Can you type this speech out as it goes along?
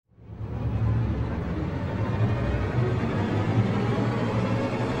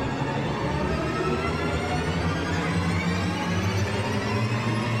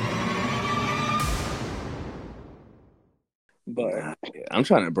But I'm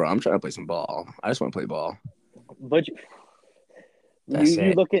trying to play some ball. I just want to play ball. but That's you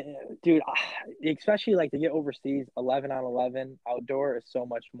it. look at dude, especially like to get overseas, 11-on-11 outdoor is so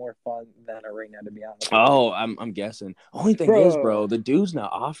much more fun than arena. To be honest with you, Oh, I'm guessing. Only thing is, bro. bro, the dude's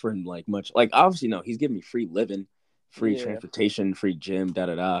not offering like much. Like, obviously, no, he's giving me free living, free Yeah, transportation, free gym, da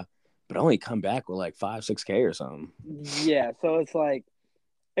da da. But I only come back with like 5, 6K or something. yeah. So it's like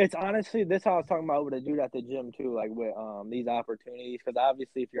it's honestly this how I was talking about with a dude at the gym too, like with these opportunities. Because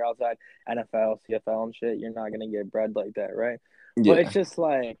obviously, if you're outside NFL, CFL, and shit, you're not gonna get bread like that, right? But it's Yeah. just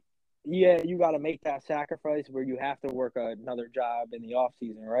like, yeah, you got to make that sacrifice where you have to work another job in the off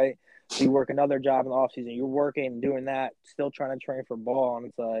season, right? So you work another job in the off season. You're working, doing that, still trying to train for ball, and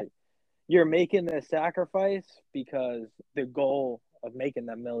it's like you're making this sacrifice because the goal of making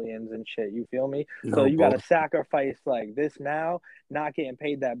the millions and shit. You feel me? So No you got bull. to sacrifice like this now, not getting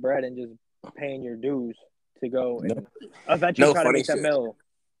paid that bread and just paying your dues to go No, and eventually no try to funny make that shit. mill.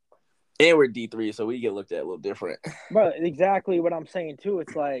 And we're D3, so we get looked at a little different. But exactly what I'm saying too.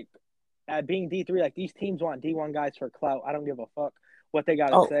 It's like at being D3, like these teams want D1 guys for clout. I don't give a fuck what they got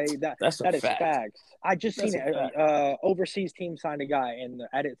to Oh, say. That that's a that is fact. facts. I just seen That's a it. fact. Overseas team signed a guy, and the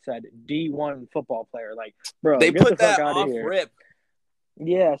edit said D1 football player. Like, bro, They get the put fuck that out of off here. rip.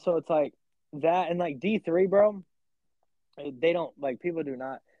 Yeah, so it's like that, and like D3, bro. They don't like people do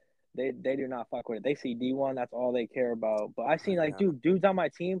not. They do not fuck with it. They see D1. That's all they care about. But I seen like Yeah. dudes on my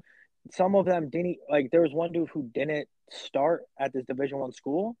team. Some of them didn't like. There was one dude who didn't start at this Division 1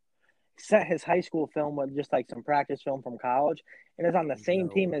 school, set his high school film with just like some practice film from college, and is on the same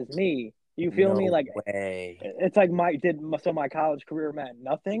team No, as me. You feel me? no Like way. it's like my college career meant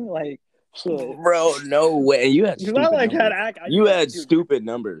nothing. Like shit. Bro, no way. And you had Cause I stupid like had numbers. act. You had Dude, stupid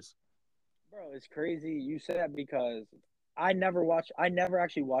numbers. bro, it's crazy you said that because I never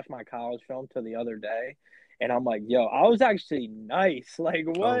actually watched my college film till the other day. And I'm like, yo, I was actually nice. Like,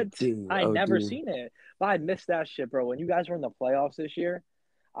 Oh, what? dude. I Oh, never dude. seen it. But I missed that shit, bro. When you guys were in the playoffs this year,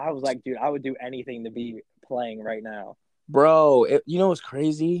 I was like, dude, I would do anything to be playing right now. Bro, you know what's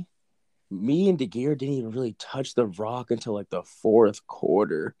crazy? Me and DeGear didn't even really touch the rock until like the fourth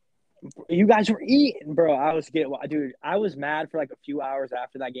quarter. You guys were eating, bro. I was getting, dude. I was mad for like a few hours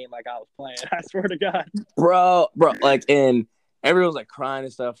after that game, like I was playing. I swear to God, Bro, like, and everyone's like crying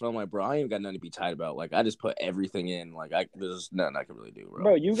and stuff. And I'm like, bro, I ain't got nothing to be tight about. Like, I just put everything in. Like, there's nothing I can really do, bro.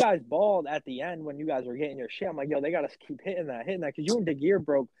 bro. You guys balled at the end when you guys were getting your shit. I'm like, yo, they gotta keep hitting that, because you and DeGear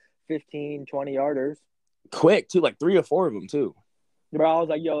broke 15, 20 yarders. Quick, too, like 3 or 4 of them, too. Bro, I was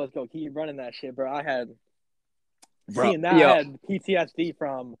like, yo, let's go, keep running that shit, bro. I had Bro, seeing that, I yo, had PTSD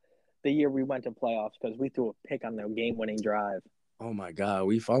from the year we went to playoffs because we threw a pick on the game-winning drive. oh my God,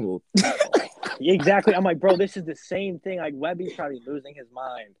 we fumbled. Exactly. I'm like, bro, this is the same thing. Like Webby's probably losing his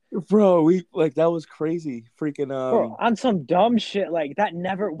mind. Bro, we like that was crazy. Freaking Bro, on some dumb shit like that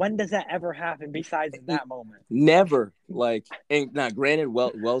never when does that ever happen besides in that moment? never like, and now granted,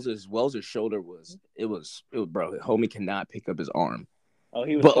 Wells's shoulder was bro. Homie cannot pick up his arm, Oh,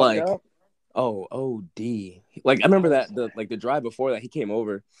 he was but fucked like, up? oh D, like I remember that the drive before that he came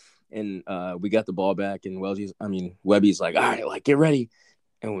over, and we got the ball back, and Webby's like, all right, like get ready,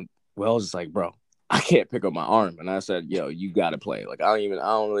 and when Wells is like, bro, I can't pick up my arm, and I said, yo, you gotta play, like I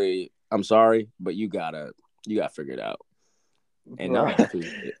don't really, I'm sorry, but you gotta figure it out, and Bro. no,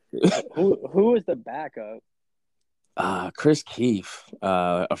 definitely. Who is the backup? Chris Keefe,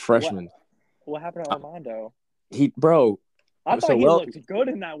 a What freshman. what happened to Armando? He, bro. I thought So he looked good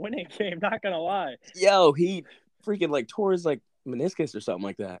in that winning game, not gonna lie. yo, he freaking like tore his like meniscus or something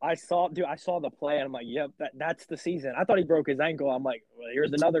like that. I saw the play and I'm like, yep, that's the season. I thought he broke his ankle. I'm like, well,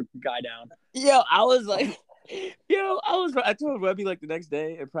 here's another guy down. Yo, I was like, I told Webby like the next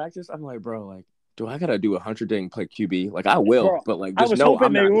day in practice, I'm like, bro, like, do I gotta do a 100 day play QB? Like, I will, Bro, but like, I just was know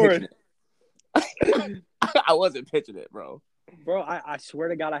I'm hoping they not pitching would. it. I wasn't pitching it, bro. Bro, I swear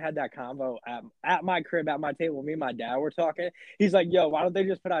to God, I had that convo at my crib, at my table. Me and my dad were talking. He's like, yo, why don't they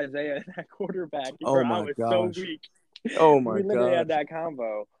just put Isaiah in that quarterback? Oh Bro, I my was so gosh. weak. Oh We my literally had gosh. that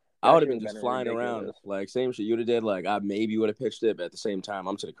convo. I That would have shit been would have just been flying around, ridiculous. like same shit you'd have did. Like I maybe would have pitched it, but at the same time,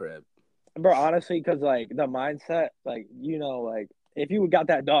 I'm to the crib. Bro, honestly, because like the mindset, like like if you got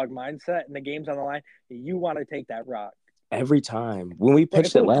that dog mindset and the game's on the line, you want to take that rock. Every time when we Bro,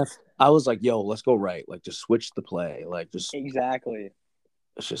 pitched if it it was left, I was like, "Yo, let's go right." Like, just switch the play. Like, just exactly,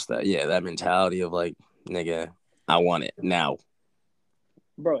 it's just that mentality of like, nigga, I want it now.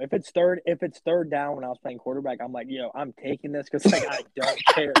 bro, if it's third down when I was playing quarterback, I'm like, yo, I'm taking this because like I don't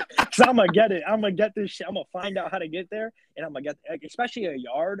care. Because I'm gonna get it. I'm gonna get this shit. I'm gonna find out how to get there, and I'm gonna get like, especially a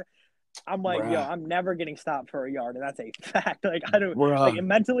yard. I'm like, yo, Bruh, I'm never getting stopped for a yard, and that's a fact. Like I don't like bruh.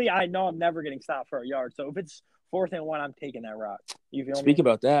 mentally, I know I'm never getting stopped for a yard. So if it's 4th and 1, I'm taking that rock. You feel Speak me?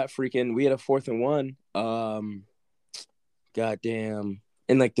 about that, freaking, we had a 4th and 1. Goddamn.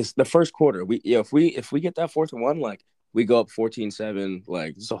 In like the first quarter, if we get that 4th and 1, like we go up 14-7,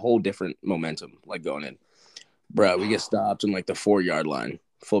 like it's a whole different momentum, like going in. Bro, we get stopped in like the 4-yard line,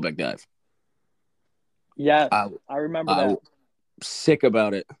 fullback dive. Yes, I remember that. Sick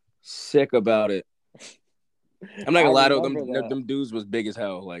about it. I'm not gonna lie to them dudes was big as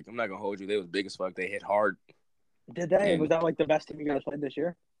hell. Like, I'm not gonna hold you. They was big as fuck. They hit hard. Did they? Was that like the best team you guys played this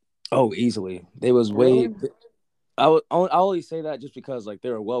year? Oh, easily. They was really? I always say that just because like they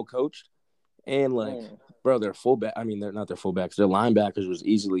were well coached and like bro, their fullback. I mean, they're not their fullbacks. Their linebackers was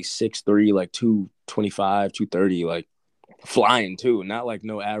easily 6'3", like 225, 230, like flying too. Not like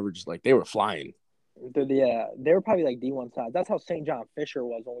no average. Like they were flying. Yeah, they were probably like D1 size. That's how St. John Fisher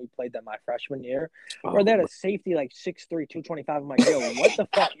was when we played them my freshman year. Where they had a safety like 6'3", 225. I'm like, yo, what the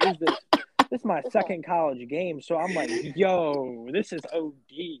fuck is this? This is my second college game. So I'm like, yo, this is OD.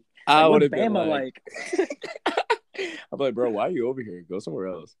 I would have been Bama like I'm like, bro, why are you over here? Go somewhere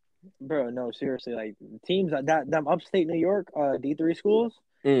else. Bro, no, seriously. Like teams that them upstate New York, D3 schools,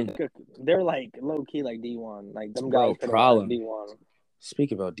 they're like low key like D1. Like them guys could have D1.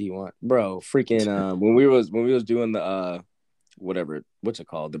 Speak about D1, bro. Freaking when we was doing the what's it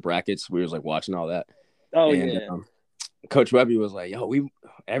called, the brackets, we was like watching all that. Oh, and, yeah. Coach Webby was like, yo,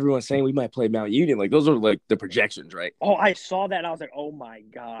 everyone's saying we might play Mount Union. Like those are like the projections, right? Oh, I saw that and I was like, oh my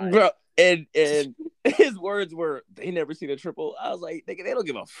god, bro. And his words were, they never seen a triple. I was like, they don't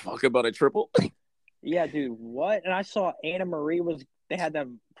give a fuck about a triple. Yeah, dude, what? And I saw Anna Marie they had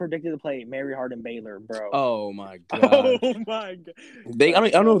them predicted to play Mary Hardin Baylor, bro. Oh my god. Oh my god. I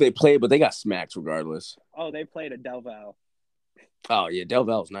don't know if they played, but they got smacked regardless. Oh, they played at Del Val. Oh yeah, Del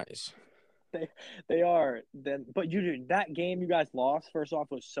Val's nice. They are. But that game you guys lost, first off,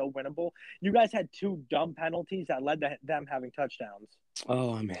 was so winnable. You guys had 2 dumb penalties that led to them having touchdowns.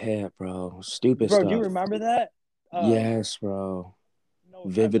 Oh, I'm hit, bro. Stupid bro, stuff. Do you remember that? Yes, bro.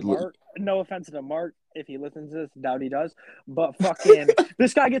 Vividly. No offense to Mark if he listens to this, doubt he does. But fucking,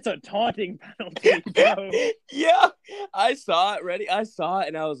 this guy gets a taunting penalty, bro. Yeah, I saw it,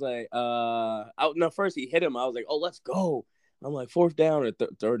 and I was like, first he hit him. I was like, oh, let's go. I'm like, 4th down or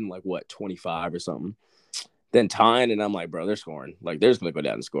third and like what, 25 or something. Then tying, and I'm like, bro, they're scoring. Like they're just gonna go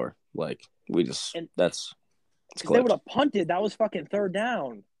down and score. Like we just they would have punted. That was fucking 3rd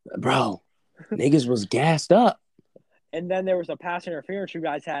down, bro. Niggas was gassed up. And then there was a pass interference you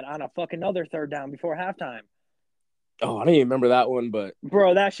guys had on a fucking other 3rd down before halftime. Oh, I don't even remember that one, but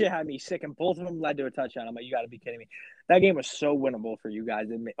bro, that shit had me sick, and both of them led to a touchdown. I'm like, you got to be kidding me! That game was so winnable for you guys.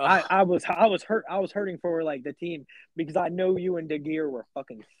 I was hurt. I was hurting for like the team because I know you and DeGear were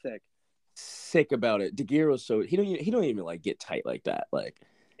fucking sick about it. DeGear was he don't even like get tight like that. Like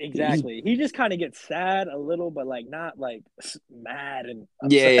exactly, he just kind of gets sad a little, but like not like mad and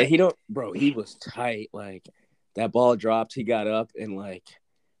upset. Yeah. He don't, bro. He was tight. Like that ball dropped, he got up and like,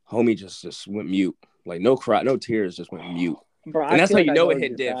 homie just went mute. Like no cry, no tears, just went mute. Bro, and that's how you know it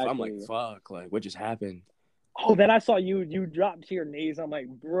hit diff. I'm like, fuck, like what just happened? Oh, then I saw you dropped to your knees. I'm like,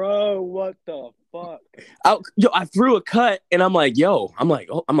 bro, what the fuck? I threw a cut and I'm like, yo.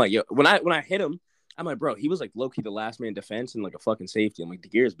 When I hit him, I'm like, bro, he was like low key the last man defense and like a fucking safety. I'm like,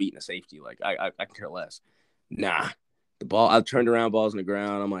 DeGear's beating a safety. Like I can care less. Nah. The ball, I turned around, balls on the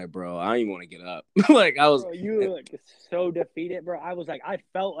ground. I'm like, bro, I don't even want to get up. Like I was, bro, you were like so defeated, bro. I was like, I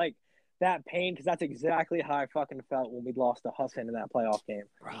felt like that pain because that's exactly how I fucking felt when we lost to Husson in that playoff game.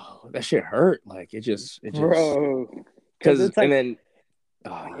 Bro, that shit hurt. Like it just, bro. Because like, and then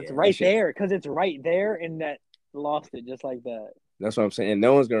it's right there because it's right there, and that lost it just like that. That's what I'm saying.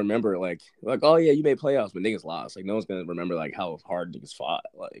 No one's gonna remember like oh yeah, you made playoffs, but niggas lost. Like no one's gonna remember like how hard niggas fought.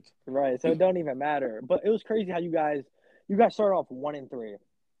 Like right, so it don't even matter. But it was crazy how you guys started off 1-3,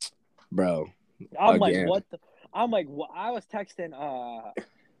 bro. I'm like, what? I was texting.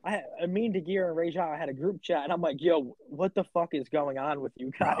 Me and DeGear and Ray John had a group chat, and I'm like, yo, what the fuck is going on with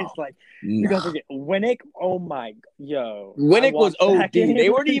you guys? Bro, like, you guys are getting Winnick. Oh my, yo, Winnick was OD. They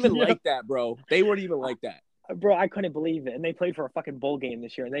weren't even like that, bro. They weren't even like that. Bro, I couldn't believe it. And they played for a fucking bowl game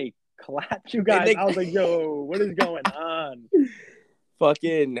this year, and they collapsed you guys. I was like, yo, what is going on?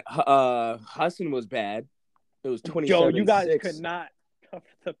 Fucking Husson was bad. It was 27-6. Yo, you guys could not cover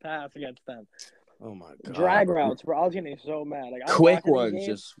the pass against them. Oh my god. Drag routes, bro. I was getting so mad. Like quick ones,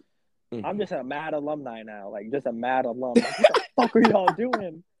 just. I'm just a mad alumni now. Like just a mad alum. Like, what the fuck are y'all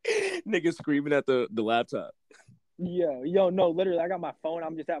doing? Niggas screaming at the laptop. Yo, no, literally, I got my phone.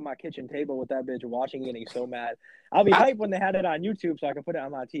 I'm just at my kitchen table with that bitch watching it, and he's so mad. I'll be hyped when they had it on YouTube so I can put it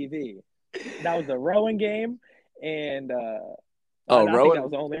on my TV. That was the Rowan game, and Rowan. I think that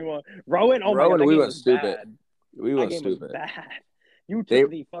was the only one. Rowan, oh my god, we went stupid. bad. We That was game was stupid. bad. You They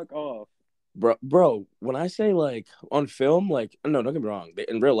took the fuck off. bro, when I say like on film, like no, don't get me wrong.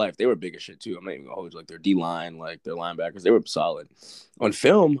 In real life, they were big as shit too. I'm not even gonna hold you. Like their D line, like their linebackers, they were solid. On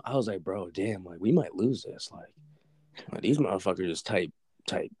film, I was like, bro, damn, like we might lose this. Like these motherfuckers is type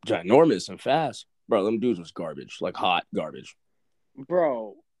ginormous and fast. Bro, them dudes was garbage, like hot garbage.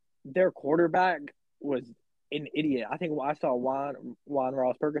 Bro, their quarterback was an idiot. I think I saw Juan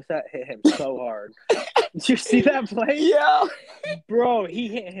Ross Percocet hit him so hard. Did you see that play? Yeah. Bro, he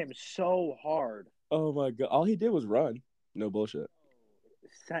hit him so hard. Oh my god, all he did was run. No bullshit.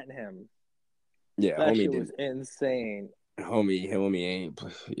 Sent him. Yeah, That homie shit did. was insane. Homie ain't.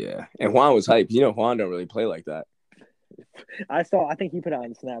 Yeah, and Juan was hype. You know, Juan don't really play like that. I think he put it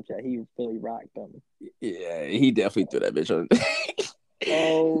on Snapchat. He really rocked them. Yeah, he definitely threw that bitch on.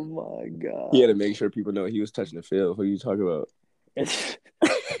 Oh my god. He had to make sure people know he was touching the field. What are you talking about?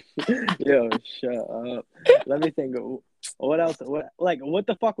 Yo, shut up. Let me think. What else? What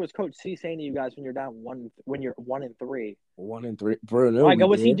the fuck was Coach C saying to you guys when you're down when you're 1-3? 1-3, bro. No, Like,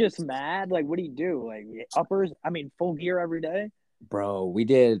 was he just mad? Like, what do you do? Like uppers? I mean, full gear every day. bro. We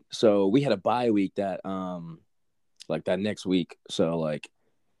did. So we had a bye week that like that next week. So like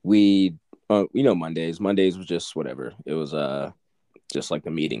we Mondays. Mondays was just whatever. It was just like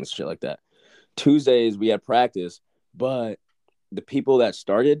the meetings, shit like that. Tuesdays we had practice, but the people that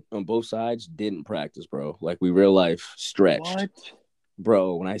started on both sides didn't practice, bro. Like we real life stretched. What?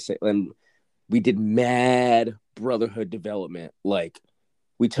 Bro, when I say and we did mad brotherhood development. Like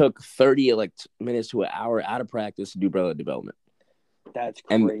we took 30 minutes to an hour out of practice to do brotherhood development. That's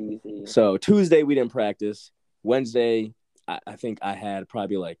crazy. And so Tuesday we didn't practice. Wednesday, I think I had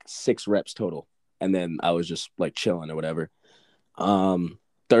probably like 6 reps total. And then I was just like chilling or whatever.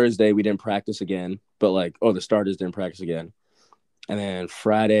 Thursday we didn't practice again, but the starters didn't practice again. And then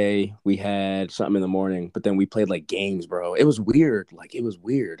Friday we had something in the morning, but then we played like games, bro. It was weird. It was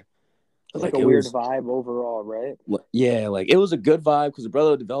weird. It's like a weird vibe overall, right? Yeah, like it was a good vibe because the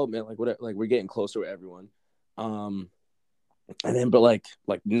brotherhood development, we're getting closer with everyone. And then but like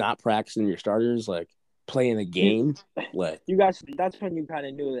not practicing your starters, like playing a game, you guys, that's when you kind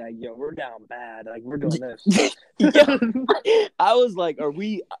of knew that, yo, we're down bad. Like we're doing this. Yeah. I was like,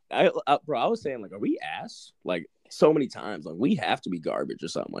 bro, I was saying like, are we ass? Like so many times, like we have to be garbage or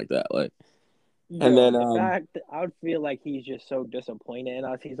something like that. Like, and then in fact, I would feel like he's just so disappointed in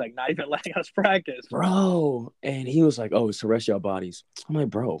us. He's like not even letting us practice, bro. And he was like, "Oh, it's to rest your bodies." I'm like,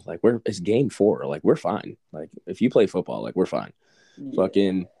 "Bro, like it's game 4. Like we're fine. Like if you play football, like we're fine." Yeah.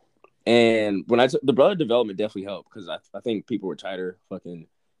 Fucking. And when I took the brother development definitely helped because I think people were tighter. Fucking,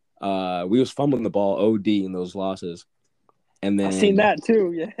 we was fumbling the ball OD in those losses, and then I seen that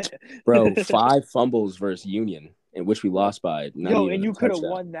too. Yeah, bro, 5 fumbles versus Union, in which we lost by. And you could have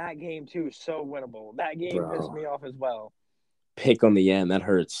won that game too. So winnable. That game pissed me off as well. Pick on the end. That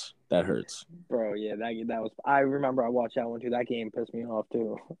hurts. Bro, yeah, that was. I remember I watched that one too. That game pissed me off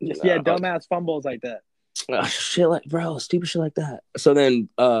too. Just dumbass fumbles like that. Stupid shit like that. So then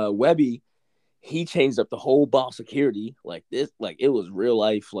Webby, he changed up the whole ball security like this. Like it was real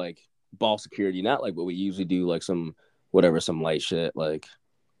life like ball security, not like what we usually do, like some light shit like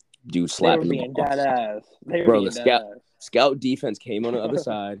dude slapping the ball. Dead ass. Bro, the scout defense came on the other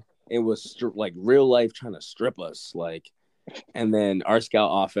side and was like real life trying to strip us like. And then our scout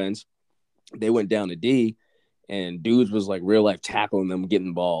offense, they went down to D, and dudes was like real life tackling them, getting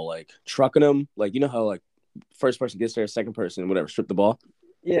the ball, like trucking them, like you know how like first person gets there, second person, whatever, strip the ball.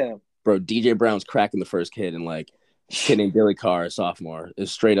 Yeah, bro. DJ Brown's cracking the first kid, and like kid named Billy Carr, a sophomore,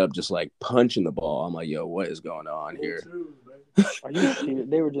 is straight up just like punching the ball. I'm like, yo, what is going on here? Are you serious?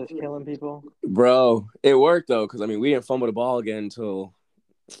 They were just killing people, bro. It worked though, because I mean, we didn't fumble the ball again until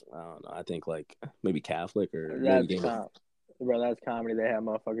I don't know. I think like maybe Catholic or maybe bro. That's comedy. They have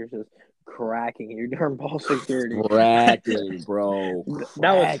motherfuckers just cracking you during ball security. Cracking, bro.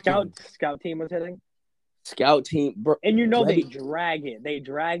 That was scout team was hitting. Scout team, bro. And they drag it. They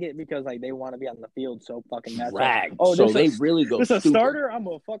drag it because like they want to be on the field so fucking bad. Drag. Oh, so they really go. This a starter. I'm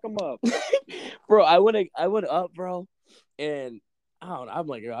gonna fuck them up, bro. I went up, bro, and I don't know. I'm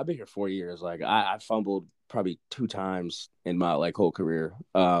like, I've been here 4 years. Like I fumbled probably 2 times in my like whole career.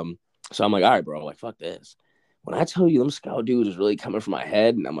 So I'm like, all right, bro. Like fuck this. When I tell you them scout dudes is really coming from my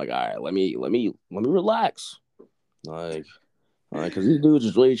head, and I'm like, all right, let me relax, like, because these dudes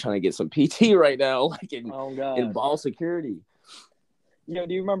is really trying to get some PT right now, like in ball security. Do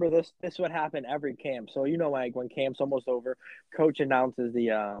you remember this? This would happen every camp. So like when camp's almost over, coach announces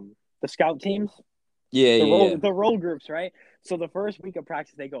the scout teams. Yeah, the role groups, right? So the first week of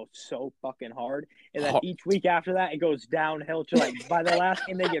practice they go so fucking hard, and then each week after that it goes downhill to like by the last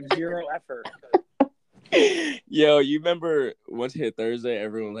game they give 0 effort. Yo, you remember once it hit Thursday,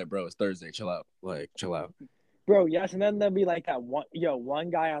 everyone was like, bro, it's Thursday. Chill out. Like, chill out. Bro, yes, and then there'll be like that one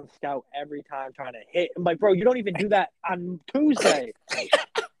guy on scout every time trying to hit. I'm like, bro, you don't even do that on Tuesday.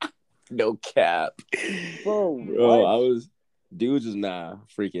 No cap. Bro, Bro, what? dudes is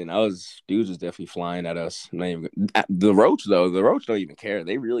dudes was definitely flying at us. Not even, the Roach don't even care.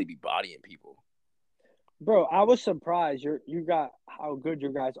 They really be bodying people. Bro, I was surprised you got how good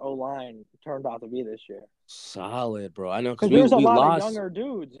your guys' O-line turned out to be this year. Solid, bro. I know because Because we there's a we lot of lost younger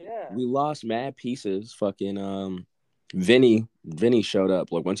dudes, yeah. we lost mad pieces. Fucking Vinny showed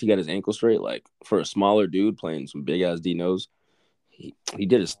up. Like once he got his ankle straight, like for a smaller dude playing some big ass D nose, he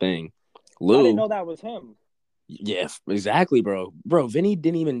did his thing. I didn't Lou, know that was him. yeah, exactly, bro. Bro, Vinny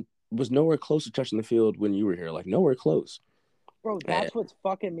was nowhere close to touching the field when you were here. Like nowhere close. Bro, Yeah. that's what's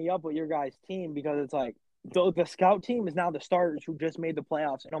fucking me up with your guys' team because it's like the scout team is now the starters who just made the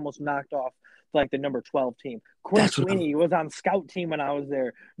playoffs and almost knocked off like the number 12 team. Quinn That's what Sweeney was on scout team when I was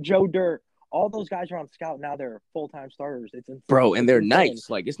there. Joe Dirt, all those guys are on scout now. They're full time starters. bro, and It's they're insane. nice.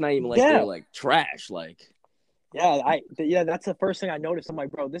 Like it's not even like they're Yeah, like trash. Like yeah. That's the first thing I noticed. I'm like,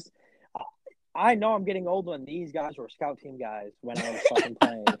 bro, this. I know I'm getting old when these guys were scout team guys when I was fucking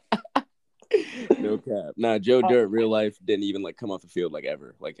playing. no cap. Nah, Joe Uh, Dirt real life didn't even like come off the field like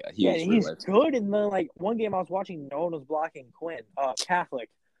ever. Like he yeah, was real he's life. good. And then like one game I was watching, no one was blocking Quinn, Catholic.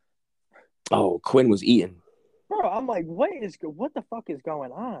 Oh, Quinn was eating. Bro, I'm like, what the fuck is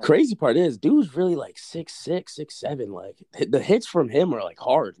going on? Crazy part is, dude's really like 6'6", 6'7". Like the hits from him are like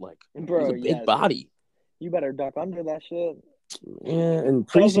hard. Like he's Bro, a big yes. body. You better duck under that shit. Yeah, in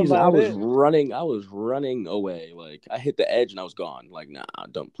That's preseason, about it. I was running away. Like I hit the edge and I was gone. Like, nah,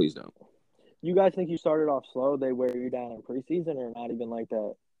 please don't. You guys think you started off slow? They wear you down in preseason or not even like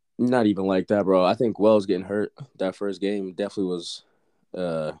that? Not even like that, bro. I think Wells getting hurt that first game definitely was,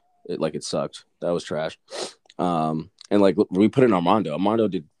 it sucked. That was trash. And like we put in Armando. Armando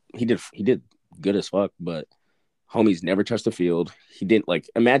did good as fuck, but homie's never touched the field. He didn't like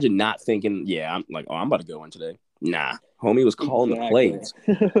imagine not thinking, yeah, I'm like, oh, I'm about to go in today. Nah, homie was calling the Exactly. plays.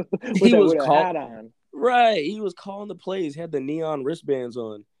 with He was a hat on. right. He was calling the plays. He had the neon wristbands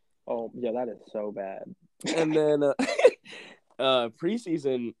on. Oh, yeah, that is so bad. And then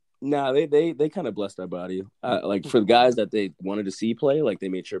preseason, nah, they kind of blessed our body. Like for the guys that they wanted to see play, like they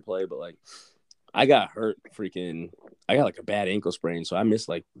made sure play, but like I got hurt I got like a bad ankle sprain, so I missed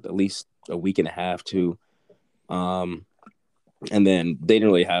like at least a week and a half too. And then they didn't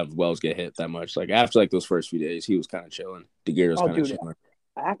really have Wells get hit that much. Like after like those first few days, he was kind of chilling. DeGuerre was Oh, kind of dude, chilling.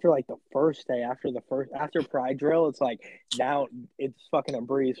 after like the first day, after Pride Drill, it's like now it's fucking a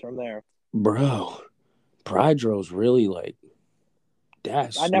breeze from there. Bro, Pride Drill's really like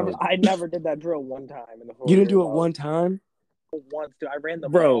that's I never did that drill one time in the 4 You didn't years. do it one time? Once, dude. I ran the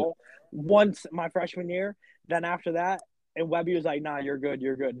Bro. ball once my freshman year. Then after that, and Webby was like, "Nah, you're good.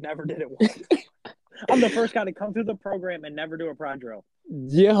 You're good." Never did it once. I'm the first guy to come through the program and never do a pride drill.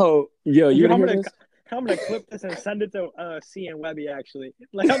 Yo, you I'm hear gonna this? I'm gonna clip this and send it to C and Webby. Actually,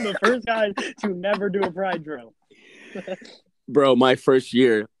 like I'm the first guy to never do a pride drill. Bro, my first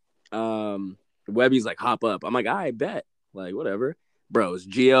year, Webby's like, hop up. I'm like, I bet. Like, whatever. Bro, it's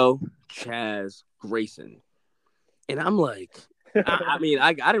Gio, Chaz, Grayson. And I'm like, I mean,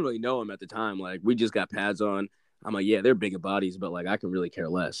 I didn't really know him at the time. Like, we just got pads on. I'm like, yeah, they're bigger bodies, but like, I can really care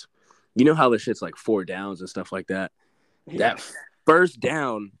less. You know how the shit's like 4 downs and stuff like that? Yeah. That first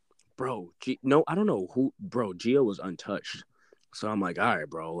down, bro, no, I don't know who, bro, Gio was untouched. So I'm like, all right,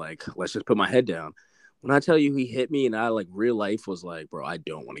 bro, like, let's just put my head down. When I tell you he hit me and I like real life was like, bro, I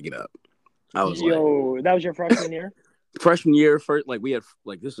don't want to get up. I was like, that was your freshman year? Freshman year, first, like we had,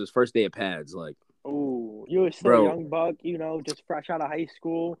 like this was first day of pads, like. Oh, you were still Bro, a young buck, just fresh out of high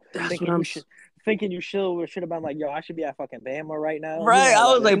school, that's what I'm thinking you should have been like, yo, I should be at fucking Bama right now. right.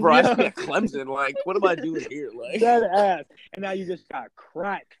 I was like, bro, I should be Yeah. at Clemson. Like, what am I doing here? Like, Dead ass. And now you just got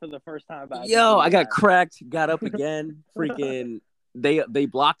cracked for the first time. yo, I got cracked, got up again. Freaking, they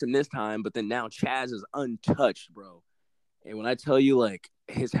blocked him this time, but then now Chaz is untouched, bro. And when I tell you, like,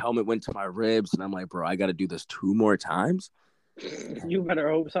 his helmet went to my ribs, and I'm like, bro, I got to do this 2 more times. You better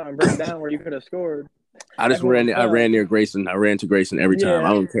hope something broke down where you could have scored. I ran near Grayson. I ran to Grayson every time. I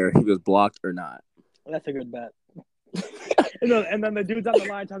don't care if he was blocked or not. That's a good bet. and then the dude's on the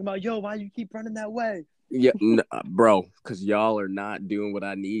line talking about, yo, why you keep running that way? Yeah, bro, because y'all are not doing what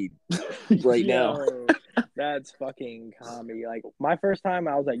I need right now. That's fucking comedy. Like, my first time,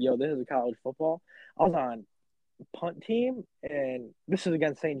 I was like, yo, this is college football. I was on punt team, and this is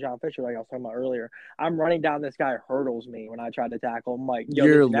against St. John Fisher, like I was talking about earlier. I'm running down, this guy hurdles me when I tried to tackle. I'm like, yo,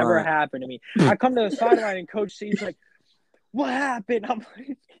 this never happened to me. I come to the sideline, and Coach C's like, what happened? I'm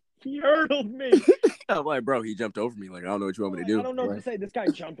like, he hurdled me. I'm like, bro, he jumped over me. Like, I don't know what you want me to Like, I do. don't know what to say. This guy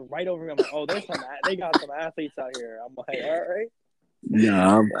jumped right over me. I'm like, oh, they got some athletes out here. I'm like, all right.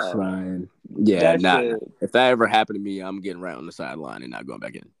 No, I'm Bro, crying. Yeah, that nah. shit, If that ever happened to me, I'm getting right on the sideline and not going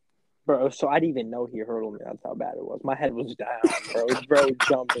back in. bro. So I didn't even know he hurdled me. That's how bad it was. My head was down, bro. Bro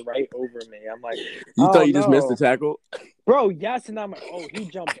jumped right over me. I'm like, You oh thought you just missed the no, tackle? bro. Yes, and I'm like, oh, he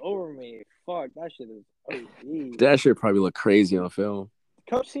jumped over me. Fuck, that shit is OD. That shit probably look crazy on film.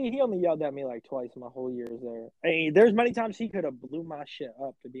 Coach C, he only yelled at me like twice in my whole years there. Hey, there's many times he could have blew my shit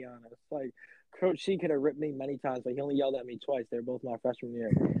up, to be honest. Like, Coach C could have ripped me many times, but he only yelled at me twice. They're both my freshman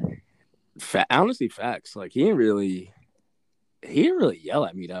year. Honestly, facts. Like he didn't really yell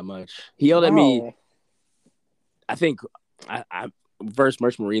at me that much. He yelled at me. No. I think I versed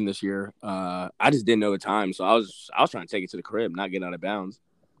Merch Marine this year. I just didn't know the time, so I was trying to take it to the crib, not get out of bounds.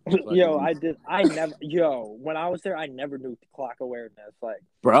 Yo, when I was there, I never knew clock awareness. Like,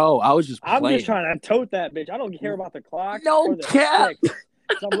 bro, I was just I'm playing. just trying to tote that bitch. I don't care about the clock No or the cap. sticks.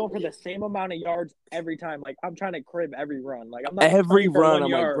 So I'm going for the same amount of yards every time. Like, I'm trying to crib every run. Like, I'm not Every playing for run. 1 I'm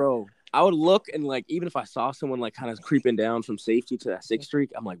yard. like, bro. I would look and like, even if I saw someone like kind of creeping down from safety to that sixth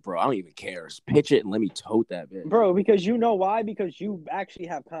streak, I'm like, bro, I don't even care. Just pitch it and let me tote that bitch. Bro, because you know why? Because you actually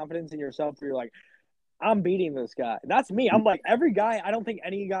have confidence in yourself. Where you're like, I'm beating this guy. That's me. I'm like, every guy, I don't think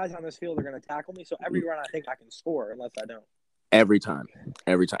any guys on this field are going to tackle me. So every run, I think I can score unless I don't. Every time.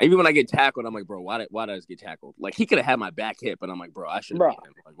 Even when I get tackled, I'm like, bro, why did I just get tackled? Like he could have had my back hit, but I'm like, bro, I should have beat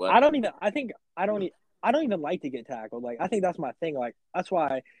him. Like what? I don't even like to get tackled. Like I think that's my thing. Like that's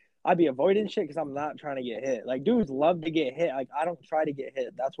why I be avoiding shit because I'm not trying to get hit. Like dudes love to get hit. Like I don't try to get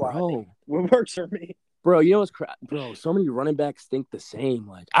hit. That's why I think it works for me. Bro, you know what's bro? So many running backs think the same.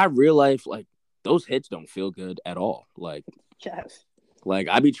 Like I real life, like those hits don't feel good at all. Like yes. Like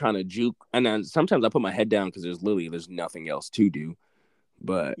I be trying to juke, and then sometimes I put my head down because there's nothing else to do.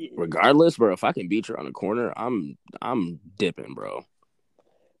 But regardless, bro, if I can beat you on the corner, I'm dipping, bro.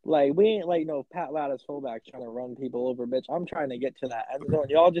 Like we ain't like no Pat Lattis fullback trying to run people over, bitch. I'm trying to get to that end zone.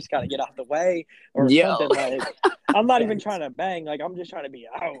 Y'all just gotta get out the way or something. Like I'm not even trying to bang. Like I'm just trying to be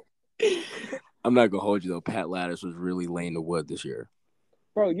out. I'm not gonna hold you though. Pat Lattis was really laying the wood this year.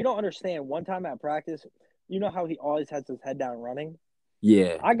 Bro, you don't understand. One time at practice, you know how he always has his head down running?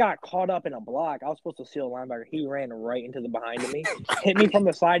 Yeah. I got caught up in a block. I was supposed to seal a linebacker. He ran right into the behind of me. Hit me from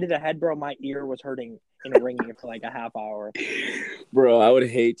the side of the head, bro. My ear was hurting and ringing for like a half hour. Bro, I would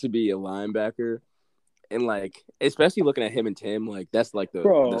hate to be a linebacker. And like, especially looking at him and Tim, like that's like the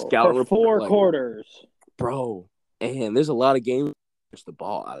scouting report. 4 quarters. Bro, and there's a lot of games the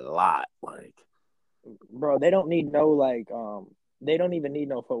ball a lot. Like, bro, they don't need no they don't even need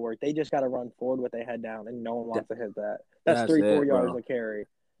no footwork. They just got to run forward with their head down, and no one wants to hit that. That's 3-4 yards of carry.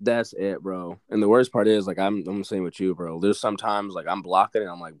 That's it, bro. And the worst part is, like, I'm the same with you, bro. There's sometimes, like, I'm blocking,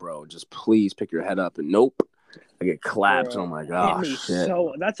 and I'm like, bro, just please pick your head up. And nope, I get clapped, and I'm like, oh, shit.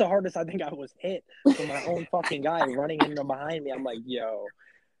 So that's the hardest I think I was hit from my own fucking guy running in behind me. I'm like, yo.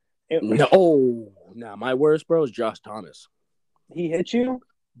 My worst, bro, is Josh Thomas. He hit you?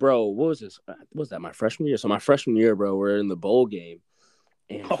 Bro, what was this? What was that my freshman year? So my freshman year, bro, we're in the bowl game.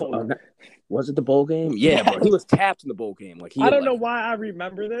 And was it the bowl game? Yeah, bro. He was tapped in the bowl game. Like I don't know why I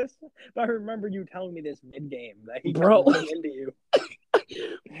remember this, but I remember you telling me this mid-game that he kept running into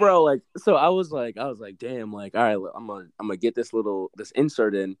you. Bro, like, so I was like, damn, like, all right, I'm gonna get this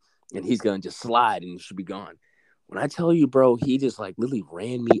insert in, and he's gonna just slide, and it should be gone. When I tell you, bro, he just like literally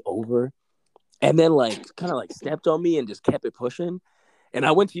ran me over, and then like kind of like stepped on me and just kept it pushing. And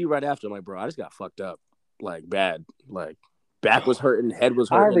I went to you right after. I'm like, bro, I just got fucked up, like bad, like back was hurting, head was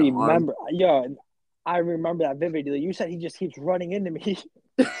hurting. I remember that vividly. You said he just keeps running into me,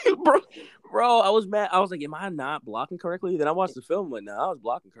 bro. I was mad. I was like, am I not blocking correctly? Then I watched the film, but no, I was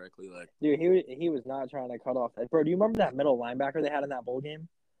blocking correctly. Like, dude, he was not trying to cut off that. Bro, do you remember that middle linebacker they had in that bowl game?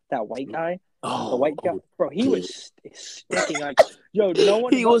 That white guy, the white guy, bro. He was sticking like, yo. No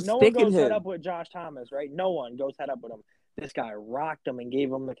one goes head up with Josh Thomas, right? No one goes head up with him. This guy rocked him and gave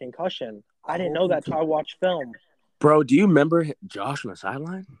him the concussion. I didn't know that till I watched film. Bro, do you remember Josh on the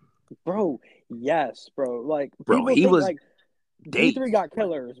sideline? Bro, yes, bro. Like, bro, he was like D3 got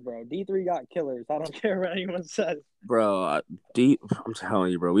killers, bro. D3 got killers. I don't care what anyone says. Bro, I'm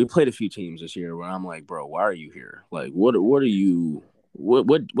telling you, bro. We played a few teams this year where I'm like, bro, why are you here? Like, what are you?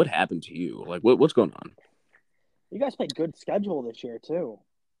 What happened to you? Like, what's going on? You guys played good schedule this year too.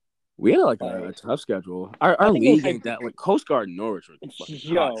 We had like a tough schedule. Our league ain't that like Coast Guard and Norwich were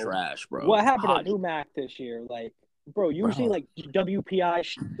fucking hot trash, bro. What happened to UMac this year? Like, bro, usually like WPI,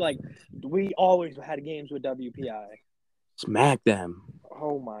 like we always had games with WPI. Smack them.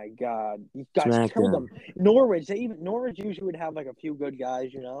 Oh my God, you guys killed them. Norwich usually would have like a few good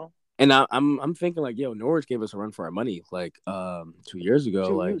guys, you know. And I'm thinking like, yo, Norwich gave us a run for our money like 2 years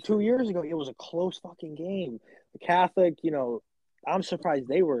ago. Like 2 years ago, it was a close fucking game. The Catholic, I'm surprised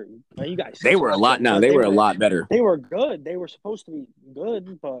they were. You guys they were a smacked lot. them, No, but they were a lot better. they were good. They were supposed to be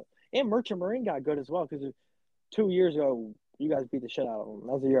good, and Merchant Marine got good as well because 2 years ago you guys beat the shit out of them.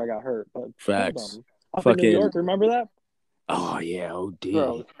 That was the year I got hurt, but killed Facts. them up in New Fucking. York. Remember that? Oh yeah, Bro,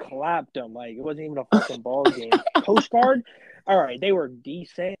 OD. clapped them like it wasn't even a fucking ball game. Coast Guard, all right, they were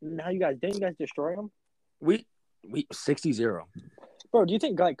decent. Now didn't you guys destroy them? We 60-0. Bro, do you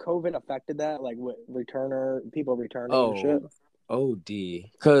think like COVID affected that? Like with people returning and shit?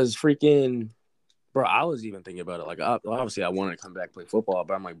 OD. Because freaking, bro, I was even thinking about it. Like, obviously, I wanted to come back and play football,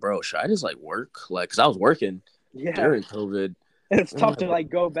 but I'm like, bro, should I just like work? Like, because I was working during COVID. And it's tough like, to like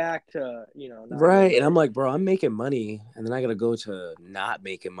go back to, right. And I'm like, bro, I'm making money, and then I got to go to not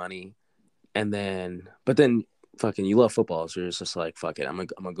making money. But then fucking, you love football. So it's just like, fuck it. I'm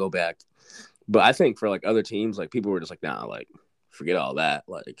gonna go back. But I think for like other teams, like people were just like, nah, like forget all that.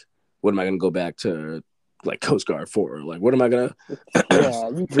 Like, what am I gonna go back to like Coast Guard for? Like, what am I gonna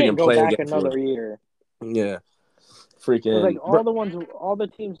you can't go back another year. Yeah. Freaking like all the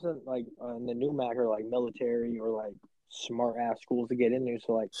teams in, like in the new MAC are like military or like smart ass schools to get in there.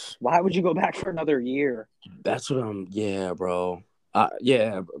 So like, why would you go back for another year? That's what yeah, bro.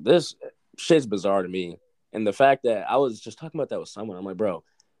 Yeah, this shit's bizarre to me. And the fact that I was just talking about that with someone, I'm like, bro,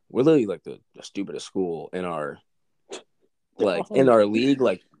 we're literally like the stupidest school in our league.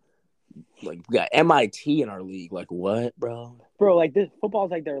 Like we got MIT in our league. Like what, bro? Bro, like this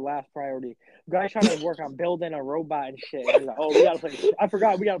football's like their last priority. Guys trying to work on building a robot and shit. And like, we gotta play. I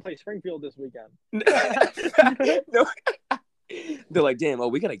forgot we gotta play Springfield this weekend. No. They're like, damn,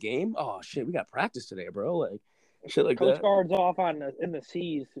 we got a game? Oh shit, we got practice today, bro. Like shit like Coast that. Guard's off in the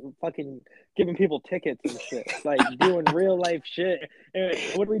seas, fucking giving people tickets and shit. Like doing real life shit. And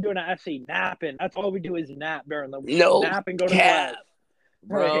what are we doing at FC? Napping. That's all we do is nap during the nap and go to class.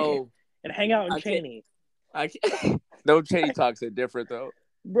 Bro. Right? And hang out in Cheney. I can't. No, Cheney talks it different though.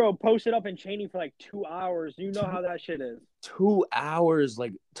 Bro, posted up in Cheney for like 2 hours. You know how that shit is. 2 hours,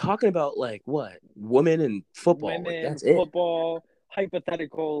 like talking about like what? Women and football. Women, like, that's football,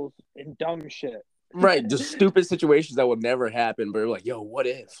 hypotheticals, and dumb shit. Right, just stupid situations that would never happen. But we're like, yo, what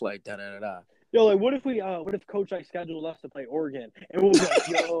if? Like, da da da da. Yo, like, what if Coach like scheduled us to play Oregon, and we'll be like,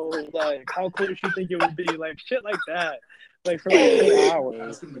 yo, like, how close you think it would be? Like, shit like that. Like for like 2 hours.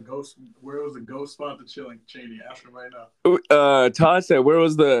 Ask him where was the ghost spot to chill in Cheney? Ask him right now. Todd said, where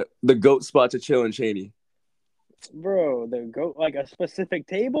was the goat spot to chill in Cheney? Bro, the goat, like a specific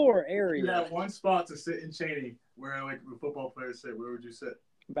table or area? You have one spot to sit in Cheney where like the football players sit. Where would you sit?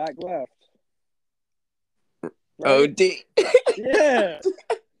 Back left. Right? OD. Yeah.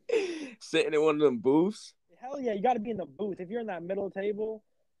 Sitting in one of them booths. Hell yeah, you got to be in the booth. If you're in that middle table,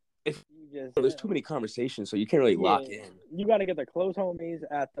 there's too many conversations, so you can't really lock in. You got to get the close homies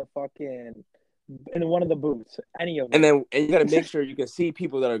at the fucking in one of the booths, any of them. And you got to make sure you can see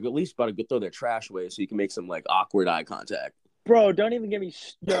people that are at least about to throw their trash away, so you can make some like awkward eye contact. Bro, don't even get me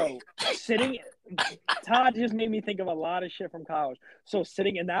sitting. Todd just made me think of a lot of shit from college. So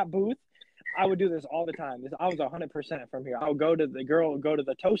sitting in that booth, I would do this all the time. I was 100% from here. I would go to the girl, go to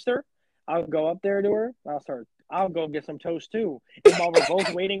the toaster. I would go up there to her. I'll go get some toast too. And while we're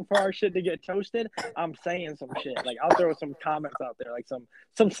both waiting for our shit to get toasted, I'm saying some shit. Like I'll throw some comments out there, like some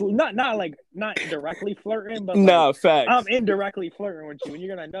not directly flirting, but no facts. I'm indirectly flirting with you, and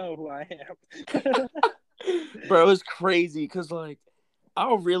you're gonna know who I am. Bro, it was crazy because like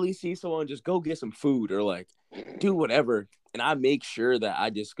I'll really see someone just go get some food or like do whatever, and I make sure that I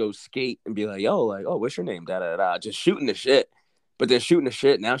just go skate and be like, yo, like, oh, what's your name? Da da da. Just shooting the shit. But they're shooting the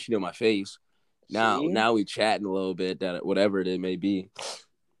shit. Now she know my face. Now we chatting a little bit, that whatever it may be.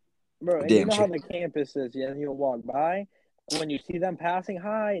 Bro, and you know how the campus is. Yeah, you walk by. When you see them passing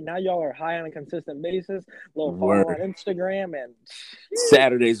high, now y'all are high on a consistent basis. Little follow on Instagram and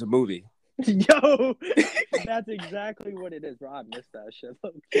Saturday's a movie. Yo, that's exactly what it is, bro. I missed that shit.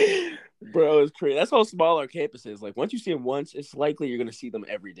 Bro, it's crazy. That's how small our campus is. Like once you see them once, it's likely you're gonna see them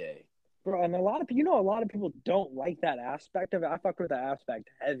every day. Bro, and a lot of people don't like that aspect of it. I fuck with that aspect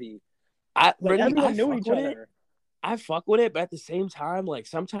heavy. Everyone knew each other. I fuck with it, but at the same time, like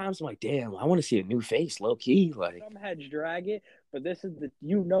sometimes I'm like, damn, I want to see a new face, low key. Like some heads drag it, but this is this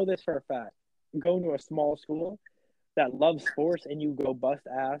for a fact. Going to a small school that loves sports and you go bust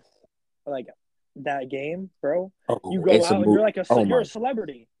ass like that game, bro. You go out and you're like you're a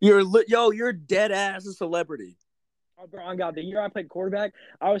celebrity. You're dead ass a celebrity. Oh, bro, on God, the year I played quarterback,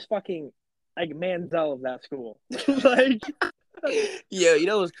 I was fucking like Manziel of that school. Like, yeah, you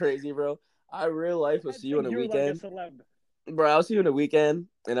know what's crazy, bro? I real life will see you on the weekend. Like a celeb. bro, I was here the weekend,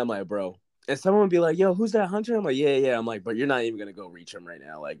 and I'm like, bro, and someone would be like, yo, who's that Hunter? I'm like, yeah. I'm like, but you're not even gonna go reach him right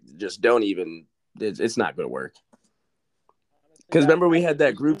now. Like, just don't even. It's not gonna work. Because remember we had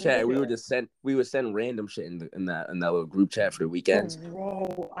that group chat. We would send random shit in that little group chat for the weekends.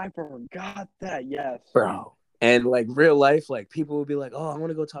 Bro, I forgot that. Yes, bro. And like real life, like people would be like, "Oh, I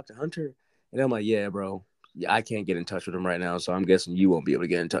want to go talk to Hunter," and I'm like, "Yeah, bro, yeah, I can't get in touch with him right now, so I'm guessing you won't be able to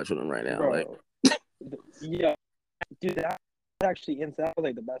get in touch with him right now." bro. Like, Yeah, dude, that actually that was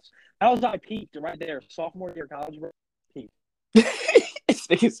like the best. That was I peaked right there, sophomore year of college, bro. Peaked.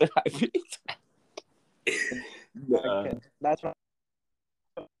 Nigga said I peaked. That's what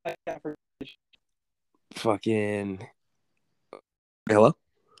I got for fucking. Hello.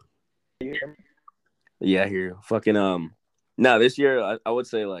 Yeah, I hear you. Fucking no, this year I would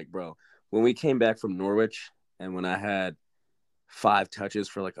say like, bro, when we came back from Norwich and when I had 5 touches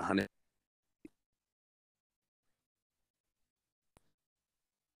for like 100.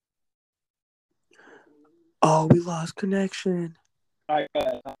 Oh, we lost connection. So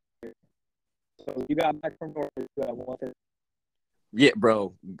you got back from Norwich. You got 150. Yeah,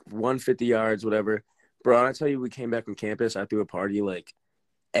 bro, 150 yards, whatever. Bro, I tell you, we came back from campus. I threw a party. Like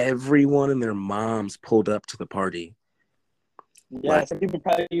everyone and their moms pulled up to the party. Yeah, like, some people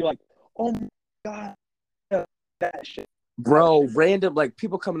probably be like, "Oh my god, that shit." Bro, random like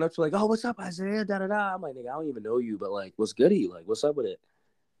people coming up to like, "Oh, what's up, Isaiah?" Da da da. I'm like, nigga, I don't even know you, but like, what's goody? Like, what's up with it?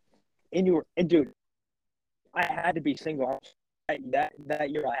 And dude, I had to be single. That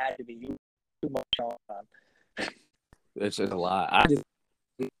year, I had to be too much on. It's just a lot. I just.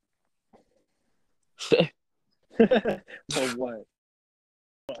 For what?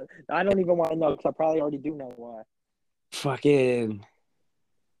 I don't even want to know because I probably already do know why. Fucking,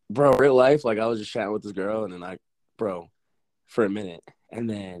 bro, real life. Like I was just chatting with this girl, and then for a minute, and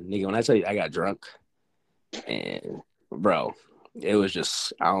then nigga, when I tell you I got drunk, and bro, it was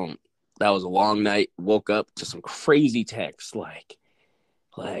just That was a long night. Woke up to some crazy texts like,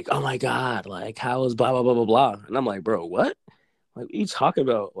 oh my god, like how was blah blah blah blah blah, and I'm like, bro, what? Like, what are you talking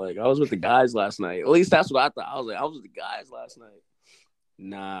about? Like, I was with the guys last night. At least that's what I thought. I was like, I was with the guys last night.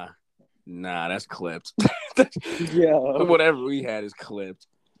 Nah, that's clipped. Yeah. Whatever we had is clipped.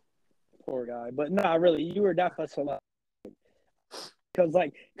 Poor guy. But nah, really, you were definitely select.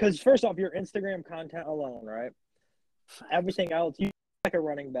 Because first off, your Instagram content alone, right? Everything else, you look like a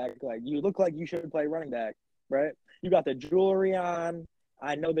running back. Like, you look like you should play running back, right? You got the jewelry on.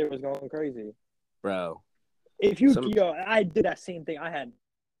 I know they was going crazy. Bro. I did that same thing. I had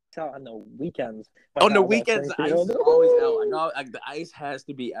out on the weekends. On the weekends, the ice is always out. I know the ice has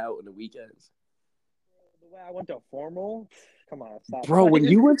to be out on the weekends. The way I went to formal, come on, stop. Bro, when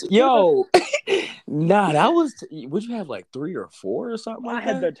you went to, nah, that was, would you have like 3 or 4 or something like that?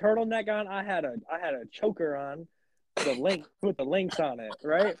 I had the turtleneck on. I had a choker on, with the links on it,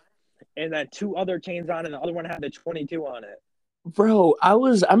 right? And then 2 other chains on, and the other one had the 22 on it. Bro, I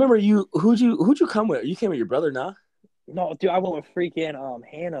remember you. Who'd you come with? You came with your brother, nah? No, dude, I went with freaking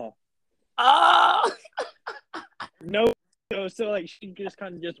Hannah. Ah. No, so like she just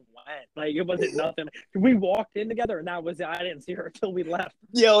kind of just went. Like it wasn't nothing. We walked in together, and that was it. I didn't see her until we left.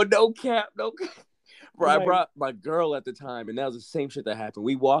 Yo, no cap. Bro, I brought my girl at the time, and that was the same shit that happened.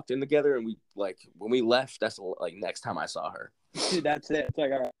 We walked in together, and when we left, that's like next time I saw her. Dude, that's it. It's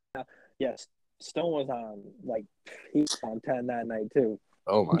like, all right, yes, Stone was on he was on 10 that night too.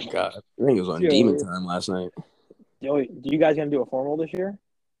 Oh my god, I think it was on Demon Time last night. Yo, do you guys gonna do a formal this year?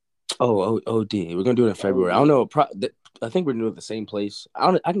 Oh, OD. We're gonna do it in February. I don't know. I think we're doing it at the same place.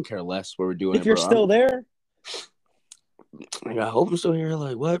 I can care less where we're doing it. If you're still there, I hope I'm still here.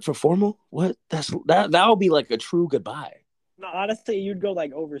 Like what for formal? What? That'll be like a true goodbye. No, honestly, you'd go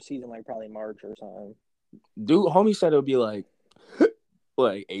like overseas in like probably March or something. Dude, homie said it would be like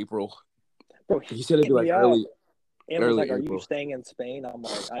April. Bro, he said it'd be like early. And was like, April. "Are you staying in Spain?" I'm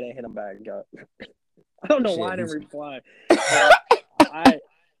like, I didn't hit him back. I don't know why I didn't reply.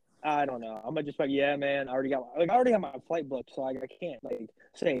 I don't know. I'm gonna just like, yeah, man. I already got my flight booked, so I can't like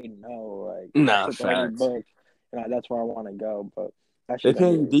say no. Like, nah, facts. Booked. That's where I want to go. But they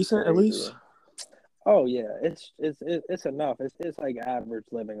paying decent at least. Oh yeah, it's enough. It's like average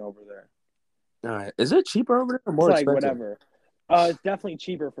living over there. All right, is it cheaper over there or more expensive? Whatever. It's definitely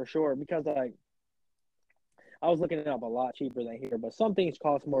cheaper for sure because like I was looking it up a lot cheaper than here, but some things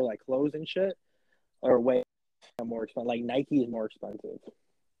cost more like clothes and shit are way more expensive. Like Nike is more expensive.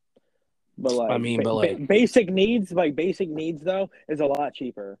 But like, basic needs though is a lot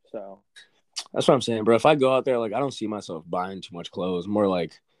cheaper. So that's what I'm saying, bro. If I go out there, like I don't see myself buying too much clothes. More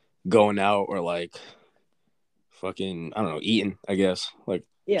like going out or like fucking I don't know, eating. I guess like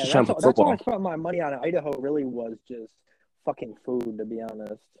yeah. That's why I spent my money on Idaho. Really was just fucking food, to be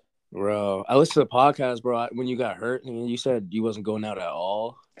honest. Bro, I listened to the podcast, bro, when you got hurt, and you said you wasn't going out at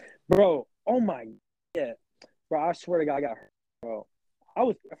all. Bro, oh my, yeah. Bro, I swear to God, I got hurt, bro.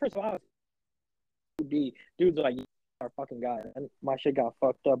 First of all, I was D. Dude's like, our fucking guy. And my shit got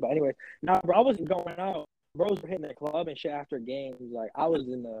fucked up. But anyways, bro, I wasn't going out. Bros were hitting the club and shit after games. Like, I was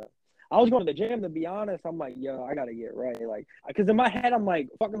going to the gym, to be honest. I'm like, yo, I got to get right. Like, because in my head, I'm like,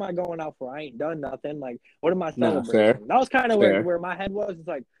 fuck am I going out for? I ain't done nothing. Like, what am I celebrating? Fair. That was kind of where my head was. It's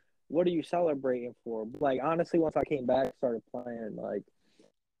like, what are you celebrating for? But, like, honestly, once I came back, started playing, like,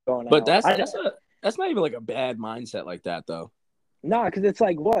 going but out. But that's not even, like, a bad mindset like that, though. Nah, because it's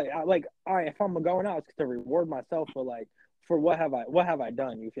like, what? All right, if I'm going out, it's to reward myself for what have I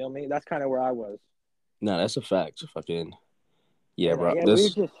done? You feel me? That's kind of where I was. No, that's a fact. Fucking yeah, bro.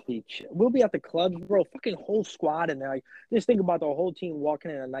 We'll be at the clubs, bro. Fucking whole squad in there. Like, just think about the whole team walking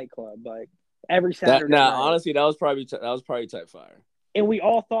in a nightclub, like every Saturday. Honestly, that was probably type fire. And we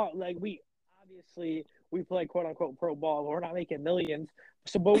all thought, like, we play quote unquote pro ball. We're not making millions,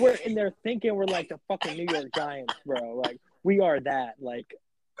 but we're in there thinking we're like the fucking New York Giants, bro. Like, we are that, like,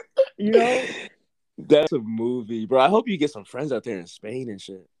 you know. That's a movie, bro. I hope you get some friends out there in Spain and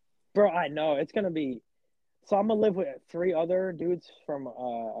shit. Bro, I know. It's going to be – so I'm going to live with 3 other dudes from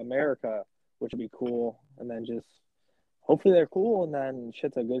America, which would be cool. And then just hopefully they're cool, and then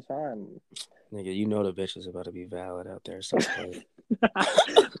shit's a good time. Nigga, you know the bitch is about to be valid out there. So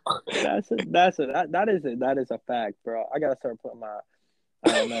That is a fact, bro. I got to start putting my – I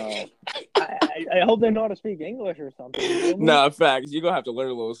don't know. I hope they know how to speak English or something. Nah, facts. You're going to have to learn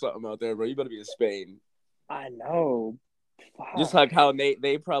a little something out there, bro. You better be in Spain. I know. Fuck. Just like how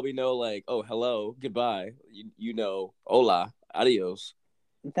they probably know, like, oh, hello, goodbye. You know, hola, adios.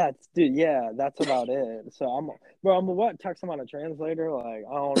 That's about it. So I'm what? Text them on a translator? Like,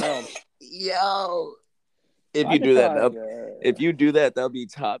 I don't know. Yo. If you do that, that'll be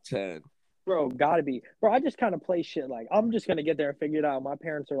top 10. Bro, gotta be. Bro, I just kind of play shit like, I'm just going to get there and figure it out. My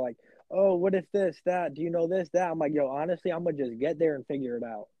parents are like, oh, what if this, that? Do you know this, that? I'm like, yo, honestly, I'm going to just get there and figure it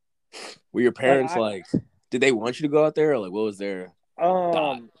out. Were your parents did they want you to go out there? Or like, what was their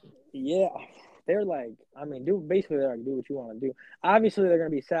thought? Yeah. They're like, I mean, basically they're like, do what you want to do. Obviously, they're going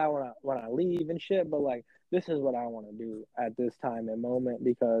to be sad when I leave and shit, but like, this is what I want to do at this time and moment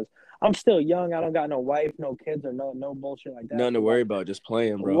because I'm still young. I don't got no wife, no kids, or no bullshit like that. Nothing to worry about. Just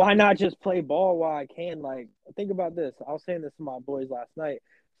playing, bro. Why not just play ball while I can? Like, think about this. I was saying this to my boys last night.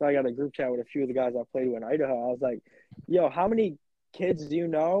 So I got a group chat with a few of the guys I played with in Idaho. I was like, yo, how many kids do you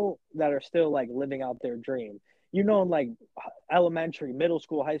know that are still like living out their dream? You know, in like elementary, middle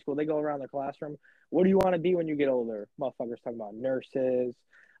school, high school, they go around the classroom. What do you want to be when you get older? Motherfuckers talking about nurses.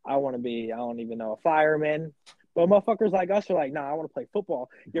 I want to be, I don't even know, a fireman. But motherfuckers like us are like, nah, I want to play football.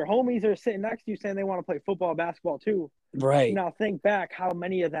 Your homies are sitting next to you saying they want to play football, basketball too. Right. Now think back how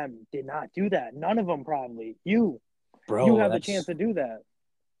many of them did not do that. None of them probably. You have the chance to do that.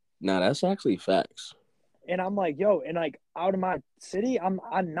 Nah, that's actually facts. And I'm like, yo, and like out of my city, I'm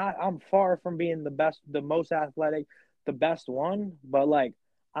far from being the best, the most athletic, the best one, but like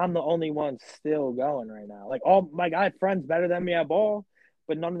I'm the only one still going right now. Like I had friends better than me at ball,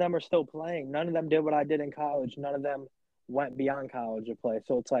 but none of them are still playing. None of them did what I did in college. None of them went beyond college to play.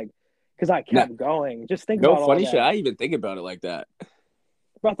 So it's like, because I kept going. Just think about all that. No funny shit. I even think about it like that.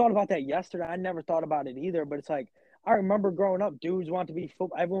 But I thought about that yesterday. I never thought about it either. But it's like, I remember growing up, dudes want to be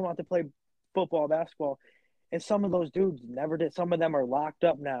football. Everyone wanted to play football, basketball. And some of those dudes never did. Some of them are locked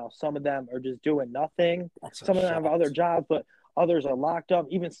up now. Some of them are just doing nothing. Some of them have other jobs, but others are locked up.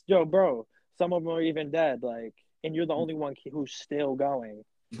 Even still, bro, some of them are even dead. Like, and you're the only one who's still going.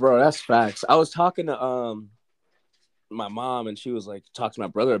 Bro, that's facts. I was talking to my mom, and she was like, talk to my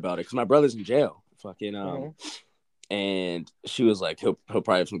brother about it because my brother's in jail. Fucking and she was like, he'll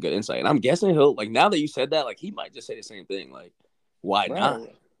probably have some good insight. And I'm guessing he'll like now that you said that, like he might just say the same thing. Like, why not?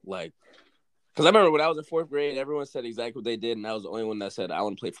 Like. Because I remember when I was in 4th grade, everyone said exactly what they did, and I was the only one that said, I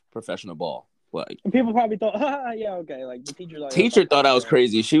want to play professional ball. Like, and people probably thought, yeah, okay. Like, the teacher thought I was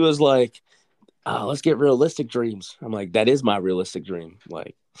crazy. She was like, oh, let's get realistic dreams. I'm like, that is my realistic dream.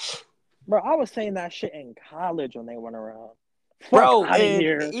 Like, bro, I was saying that shit in college when they went around. Bro,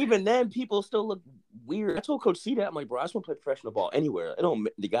 and even then, people still look weird. I told Coach C that. I'm like, bro, I just want to play professional ball anywhere.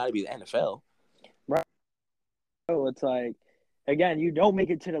 They got to be the NFL. Right. So it's like, again, you don't make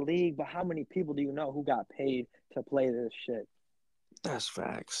it to the league, but how many people do you know who got paid to play this shit? That's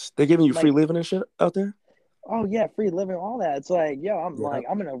facts. They're giving you free living and shit out there? Oh, yeah, free living, all that. It's like, yo,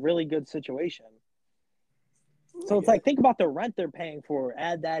 I'm in a really good situation. So it's like, think about the rent they're paying for.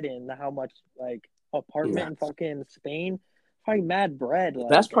 Add that in, how much, like, apartment in fucking Spain. Probably mad bread. Like,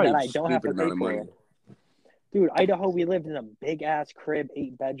 that's probably that I don't have to pay for. Money. Dude, Idaho, we lived in a big ass crib,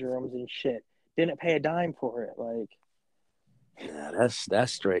 8 bedrooms and shit. Didn't pay a dime for it. Nah,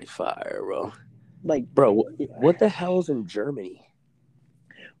 that's straight fire, bro. Like, Bro, what the hell's in Germany?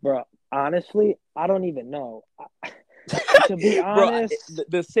 bro, honestly, I don't even know. To be Bro, honest,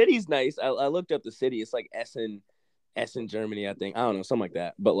 the city's nice. I looked up the city. It's like Essen, Germany, I think. I don't know, something like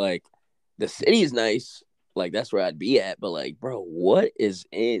that. But like, the city's nice. Like, that's where I'd be at. But like, bro, what is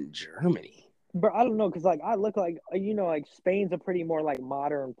in Germany? bro, I don't know, because I look like Spain's a pretty more like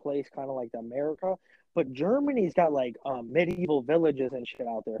modern place, kind of like America. But Germany's got medieval villages and shit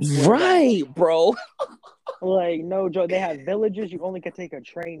out there. Right, bro. Like, no joke. They have villages you only could take a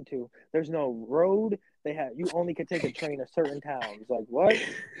train to. There's no road. You only could take a train to certain towns. Like, what?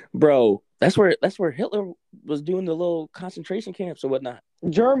 Bro, that's where Hitler was doing the little concentration camps or whatnot.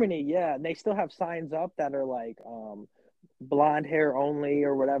 Germany, yeah. And they still have signs up that are blonde hair only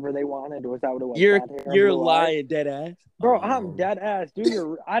or whatever they wanted. Was that what it was? You're lying, dead ass. Bro, I'm dead ass,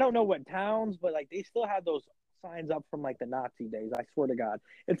 dude. I don't know what towns, but they still have those signs up from the Nazi days. I swear to God,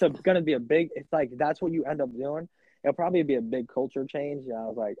 gonna be a big. It's that's what you end up doing. It'll probably be a big culture change. I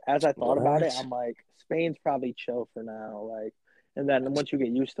was like, as I thought about it, I'm like, Spain's probably chill for now. And then once you get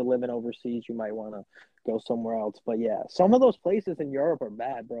used to living overseas, you might want to go somewhere else. But yeah, some of those places in Europe are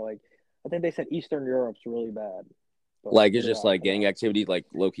bad, bro. I think they said Eastern Europe's really bad. But it's just gang activity,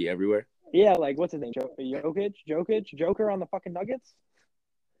 low key everywhere. Yeah, what's his name? Joker on the fucking Nuggets.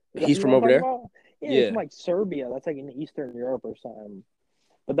 He's from over there. Yeah, he's from Serbia. That's in Eastern Europe or something.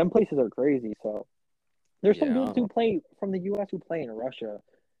 But them places are crazy. So there's some dudes who play from the U.S. who play in Russia.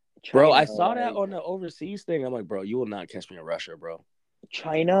 China, bro, I saw that on the overseas thing. I'm like, bro, you will not catch me in Russia, bro.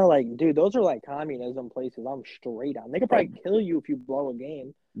 China, dude, those are communism places. I'm straight on. They could probably kill you if you blow a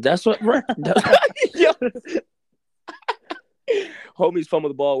game. That's what. Homies fumble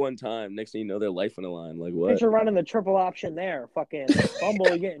the ball one time. Next thing you know, their life on the line. Like, what? You're running the triple option there. Fucking fumble,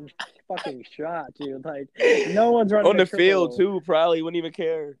 you're getting fucking shot, dude. No one's running on the field too. Probably wouldn't even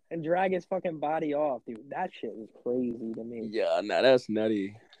care and drag his fucking body off, dude. That shit is crazy to me. Yeah, nah, that's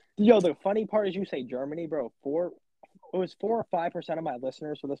nutty. Yo, the funny part is you say Germany, bro. It was 4 or 5% of my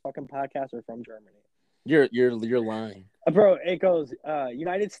listeners for this fucking podcast are from Germany. You're lying, bro. It goes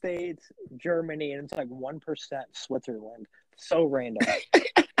United States, Germany, and it's 1% Switzerland. So random.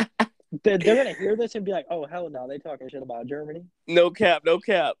 They're gonna hear this and be like, "Oh hell no, they talking shit about Germany." No cap. Yo,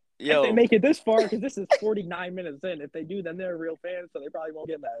 if they make it this far, because this is 49 minutes in. If they do, then they're real fans, so they probably won't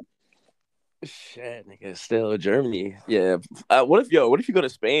get mad. Shit, nigga, still Germany. Yeah. What if you go to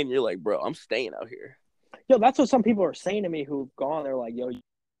Spain? You're like, bro, I'm staying out here. Yo, that's what some people are saying to me who've gone. They're like, yo, you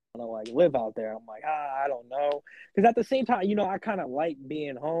want to live out there? I'm like, I don't know, because at the same time, I kind of like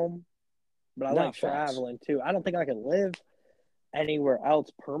being home, but I like traveling too. I don't think I could live anywhere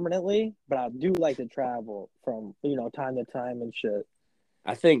else permanently, but I do like to travel from time to time and shit.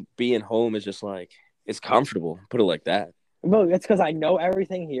 I think being home is just it's comfortable. Put it like that. Well, it's because I know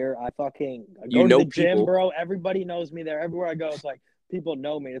everything here. I fucking go to the gym, bro. Everybody knows me there. Everywhere I go, it's people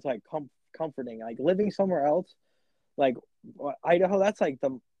know me. It's comforting. Living somewhere else, Idaho. That's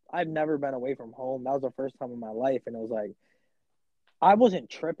I've never been away from home. That was the first time in my life, and it was I wasn't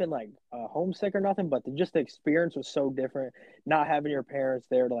tripping homesick or nothing, but just the experience was so different. Not having your parents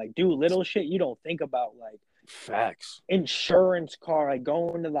there to do little shit you don't think about, facts, insurance car,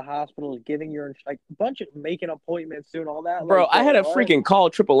 going to the hospital, giving your bunch of making appointments, doing all that. Bro, I had a freaking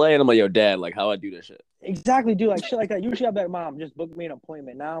call AAA, and I'm like, yo, dad, how I do this shit? Exactly, dude, shit like that. Usually I'd be like, mom, just book me an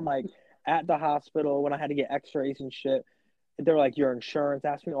appointment. Now I'm at the hospital when I had to get X-rays and shit. They're like, your insurance,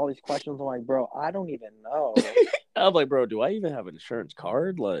 ask me all these questions. I'm like, bro, I don't even know. I'm like, bro, do I even have an insurance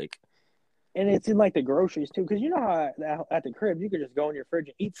card? And it's in the groceries too, because how at the crib you could just go in your fridge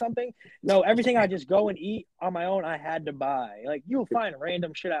and eat something. No, everything I just go and eat on my own, I had to buy. You'll find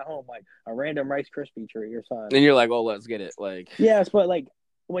random shit at home, like a random Rice Krispie treat or something. And you're like, oh, let's get it. Yes, but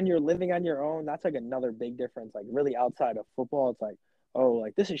when you're living on your own, that's another big difference. Really outside of football, it's oh,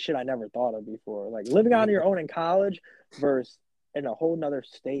 this is shit I never thought of before. Living on your own in college versus in a whole nother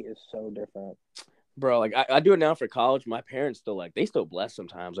state is so different. Bro, I do it now for college. My parents still they still bless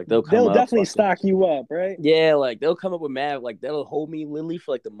sometimes. They'll definitely stock you up, right? Yeah, they'll come up with mad, they'll hold me literally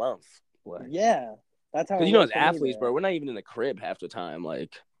for the month. Yeah, that's how. Because as athletes, bro, we're not even in the crib half the time.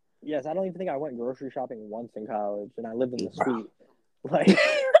 Yes, I don't even think I went grocery shopping once in college, and I lived in the suite.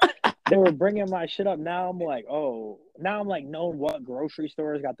 They were bringing my shit up. Now I'm knowing what grocery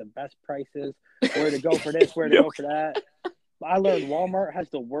stores got the best prices, where to go for this, where to go for that. I learned Walmart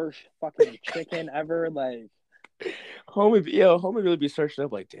has the worst fucking chicken ever. Homie really be searching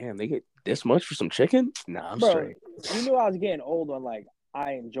up damn, they get this much for some chicken? Nah, I'm straight. You knew I was getting old when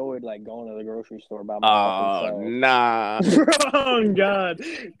I enjoyed like going to the grocery store by my fucking Oh, self. nah. Oh God,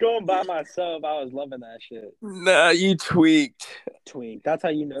 going by myself, I was loving that shit. Nah, you tweaked. Tweak. That's how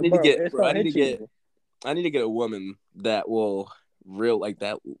you know, I need to bro. get, It's bro. gonna hit you. I need to get a woman that will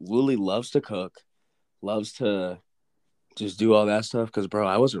that really loves to cook, loves to just do all that stuff. Because, bro,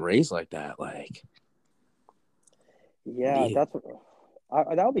 I wasn't raised like that. Like, Yeah, that's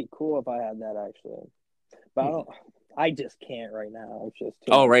that would be cool if I had that actually, but I don't. I just can't right now. It's just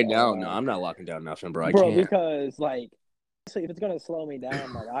too oh, much right going now, no, on. I'm not locking down nothing, bro. I Bro, can't. because like, so if it's gonna slow me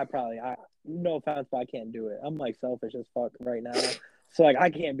down, like I no offense, but I can't do it. I'm like selfish as fuck right now, so like I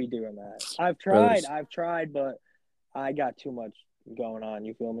can't be doing that. I've tried, but I got too much going on.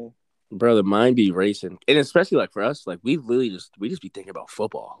 You feel me? Bro, the mind be racing, and especially like for us, like we just be thinking about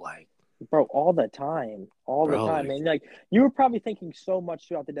football, like, Bro, all the time, bro, and like you were probably thinking so much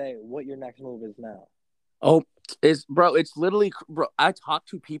throughout the day what your next move is now. oh, it's literally, bro. I talk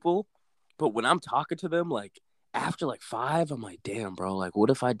to people, but when I'm talking to them, like after like 5, I'm like, damn, bro, like what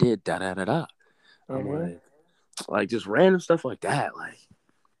if I did da da da da? I'm like just random stuff like that, like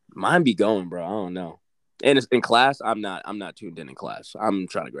mine be going, bro. I don't know. And it's in class, I'm not tuned in class. I'm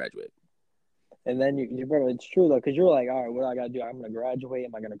trying to graduate. And then bro, it's true though, because you're like, all right, what do I gotta do? I'm gonna graduate.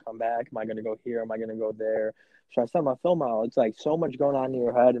 Am I gonna come back? Am I gonna go here? Am I gonna go there? So I sent my film out. It's like so much going on in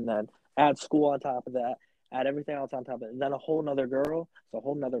your head, and then add school on top of that, add everything else on top of it, and then a whole nother girl, it's a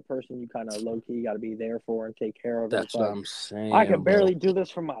whole nother person you kind of low key got to be there for and take care of. That's what I'm saying. I can barely do this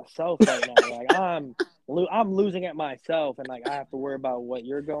for myself right now. Like I'm losing at myself, and like I have to worry about what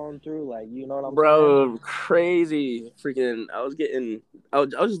you're going through. Like you know what I'm saying? Crazy, freaking! I was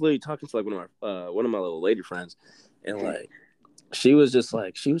just literally talking to like one of my little lady friends, and like she was just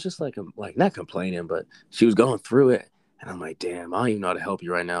like not complaining, but she was going through it, and I'm like, damn, I don't even know how to help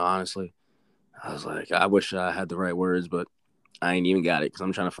you right now. Honestly, I was like, I wish I had the right words, but I ain't even got it because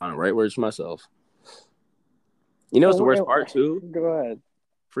I'm trying to find the right words for myself. You know what's the worst part too? Go ahead.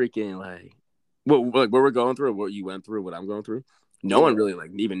 Freaking like what we're going through, what you went through, what I'm going through. No one really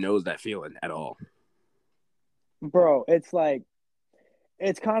like even knows that feeling at all. Bro, it's like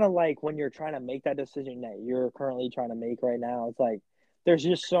it's kind of like when you're trying to make that decision that you're currently trying to make right now. It's like there's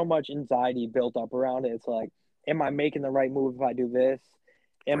just so much anxiety built up around it. It's like, am I making the right move if I do this?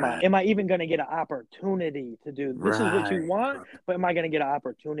 Am I even going to get an opportunity to do this? Is what you want, but am I going to get an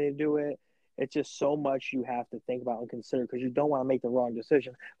opportunity to do it? It's just so much you have to think about and consider because you don't want to make the wrong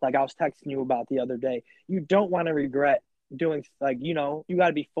decision. Like I was texting you about the other day, you don't want to regret doing like you got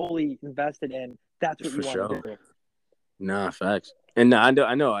to be fully invested in. That's what you want to do. Nah, facts. And I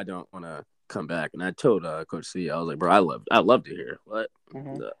know I don't want to come back. And I told Coach C, I was like, bro, I loved it here. What?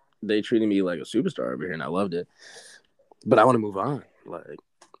 Mm-hmm. They treated me like a superstar over here, and I loved it. But I want to move on. Like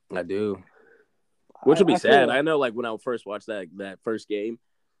I do, which will be sad. I know, like when I first watched that first game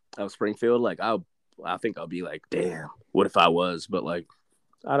of Springfield, like I think I'll be like, damn, what if I was? But like,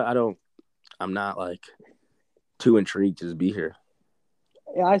 I'm not like too intrigued to just be here.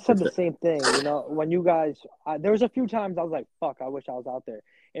 Yeah, I said the same thing. When you guys, there was a few times I was like, fuck, I wish I was out there.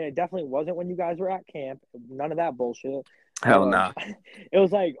 And it definitely wasn't when you guys were at camp. None of that bullshit. Hell no. Nah. It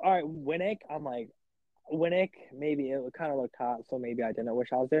was like, all right, Winnick. I'm like, Winnick, maybe it kind of looked hot, so maybe I didn't wish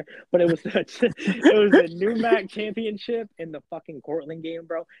I was there. But it was the New Mac championship in the fucking Cortland game,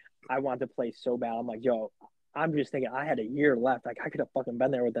 bro. I wanted to play so bad. I'm like, yo, I'm just thinking I had a year left. Like I could have fucking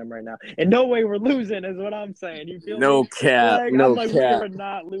been there with them right now. And no way we're losing is what I'm saying. You feel no me? Cap. Like, no I'm like, cap. we're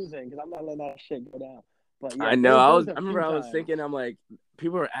not losing because I'm not letting that shit go down. But yeah, I know. I was thinking, I'm like,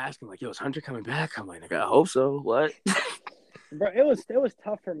 people were asking, like, yo, is Hunter coming back? I'm like, I hope so. What? Bro, it was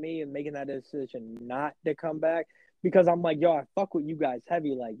tough for me in making that decision not to come back because I'm like, yo, I fuck with you guys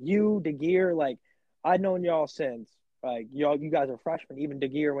heavy. Like you, DeGear, like I've known y'all since like you guys are freshmen. Even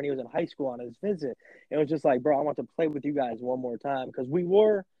DeGear when he was in high school on his visit, it was just like, bro, I want to play with you guys one more time because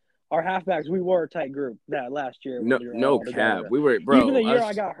our halfbacks, we were a tight group that last year. No cap. We were, bro. Even the year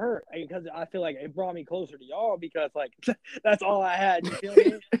I got hurt because I feel like it brought me closer to y'all because like that's all I had. You feel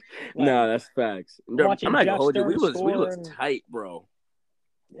me? Like, no, that's facts. I'm not gonna hold you. We was tight, bro.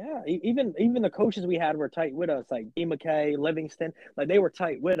 Yeah, even the coaches we had were tight with us, like D. McKay, Livingston. Like they were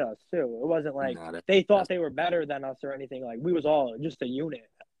tight with us too. It wasn't like they thought they were better than us or anything. Like we was all just a unit.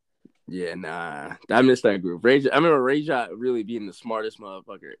 Yeah, nah. I missed that group. I remember Rayjot really being the smartest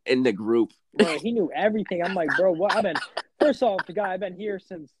motherfucker in the group. Bro, he knew everything. I'm like, bro, what? First off, the guy, I've been here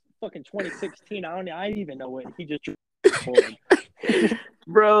since fucking 2016. I didn't even know what he just.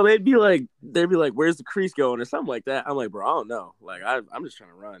 Bro, they'd be like, where's the crease going or something like that. I'm like, bro, I don't know. Like, I'm just trying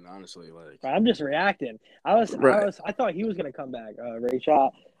to run, honestly. Like, I'm just reacting. I thought he was gonna come back,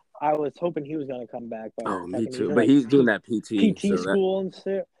 Rayshot. I was hoping he was going to come back, but Oh, me fucking he's too. in But like he's doing that PT, PT so that school and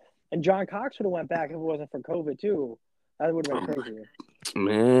shit. And John Cox would have went back if it wasn't for COVID too. That would have been crazy.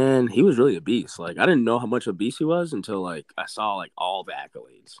 man, he was really a beast. Like I didn't know how much of a beast he was until like I saw like all the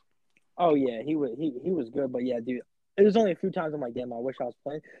accolades. Oh yeah, he was good, but yeah, dude, it was only a few times I'm like, damn, I wish I was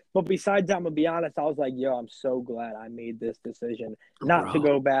playing. But besides that, I'm gonna be honest, I was like, yo, I'm so glad I made this decision not to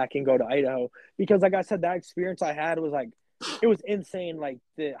Bro. go back and go to Idaho because, like I said, that experience I had was like, it was insane. Like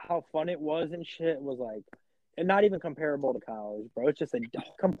how fun it was and shit was like, and not even comparable to college, bro. It's just a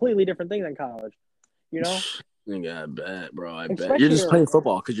completely different thing than college, you know. Nigga, I bet, bro. I bet you're Especially just playing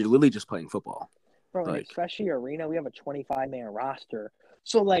football because you're literally just playing football. bro, and Like, especially arena, we have a 25-man roster.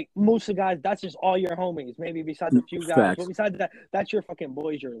 So like most of the guys, that's just all your homies. Maybe besides a few guys, facts. but besides that, that's your fucking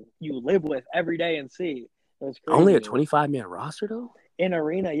boys you live with every day and see. It was crazy. Only a 25-man roster though. In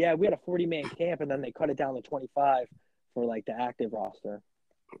arena, yeah, we had a 40-man camp, and then they cut it down to 25 for like the active roster.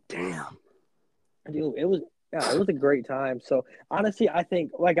 Damn, Dude, it was a great time. So honestly, I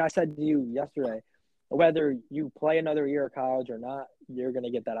think, like I said to you yesterday, whether you play another year of college or not, you're gonna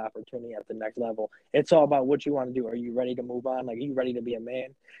get that opportunity at the next level. It's all about what you want to do. Are you ready to move on? Like, are you ready to be a man?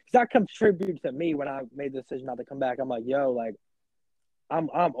 Because that contributes to me when I made the decision not to come back. I'm like, yo, like, I'm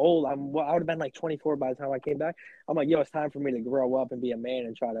old. I would have been like 24 by the time I came back. I'm like, yo, it's time for me to grow up and be a man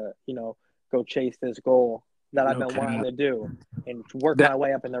and try to, go chase this goal that I've been wanting to do and work my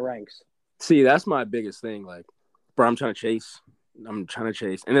way up in the ranks. See, that's my biggest thing. Like, bro, I'm trying to chase.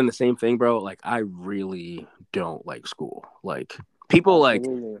 And then the same thing, bro. Like, I really don't like school. Like, people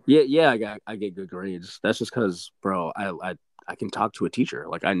Absolutely. I get good grades. That's just because, bro, I can talk to a teacher.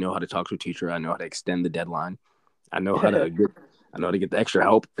 Like, I know how to talk to a teacher. I know how to extend the deadline. I know how to get the extra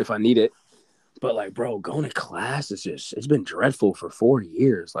help if I need it. But like, bro, going to class it's been dreadful for 4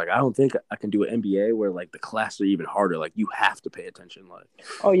 years. Like, I don't think I can do an MBA where like the classes are even harder. Like, you have to pay attention. Like,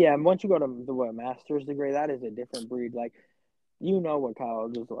 oh yeah, and once you go to the master's degree, that is a different breed. Like, you know what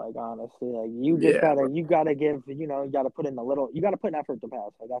college is like, honestly. Like, you just gotta give, you gotta put in you gotta put an effort to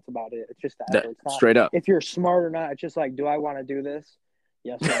pass. Like, that's about it. It's just the effort. It's not, straight up. if you're smart or not, it's just like, do I want to do this?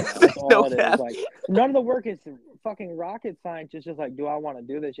 Yes or no. That's all it is. Like, none of the work is fucking rocket science. It's just like, do I want to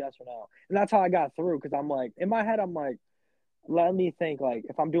do this? Yes or no. And that's how I got through. Because I'm like, in my head, I'm like, let me think, like,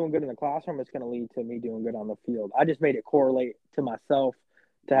 if I'm doing good in the classroom, it's going to lead to me doing good on the field. I just made it correlate to myself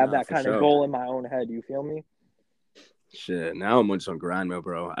to have that kind of goal in my own head. You feel me? Shit. Now I'm just on grind mode,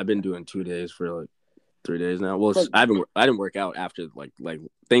 bro. I've been doing 2 days for like 3 days now. Well, I didn't work out after like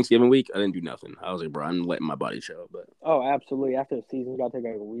Thanksgiving week. I didn't do nothing. I was like, bro, I'm letting my body show. But absolutely. After the season, you gotta take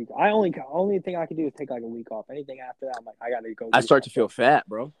like a week. Only thing I can do is take like a week off. Anything after that, I'm like, I gotta go. I start to feel fat,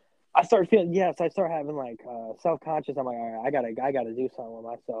 bro. I start having like self-conscious. I'm like, all right, I gotta do something with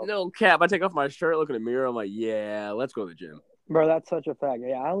myself. No cap. I take off my shirt, look in the mirror. I'm like, yeah, let's go to the gym. Bro, that's such a fact.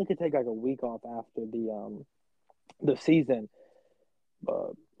 Yeah, I only could take like a week off after the season,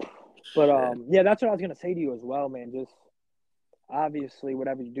 but yeah, that's what I was gonna say to you as well, man. Just obviously,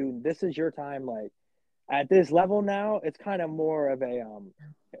 whatever you do, this is your time. Like, at this level now, it's kind of more of a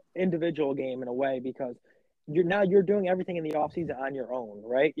individual game in a way because you're doing everything in the off season on your own,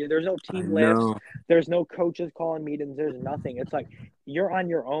 right? There's no team lifts, there's no coaches calling meetings, there's nothing. It's like you're on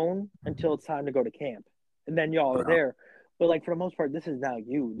your own until it's time to go to camp, and then y'all are there. But like for the most part, this is now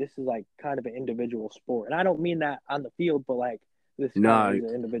you. This is like kind of an individual sport, and I don't mean that on the field, but like this is an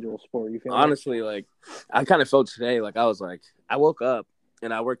individual sport. You feel honestly me? Like I kind of felt today. Like I was like, I woke up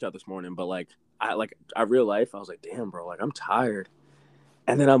and I worked out this morning, but like real life, I was like, damn, bro, like I'm tired.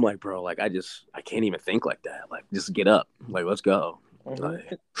 And then I'm like, bro, like I can't even think like that. Like just get up, like let's go.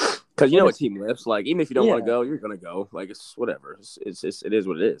 Because you know what team lifts. Like even if you don't want to go, you're gonna go. Like it's whatever. It is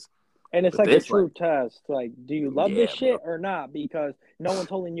what it is. And it's like a true test. Like, do you love this shit or not? Because no one's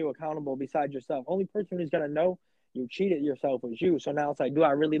holding you accountable besides yourself. Only person who's gonna know you cheated yourself was you. So now it's like, do I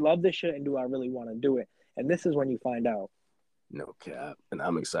really love this shit and do I really want to do it? And this is when you find out. No cap. And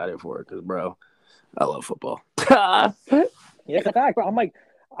I'm excited for it because, bro, I love football. Yeah, it's a fact, bro. I'm like,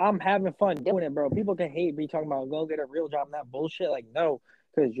 I'm having fun doing it, bro. People can hate me talking about go get a real job and that bullshit. Like, no,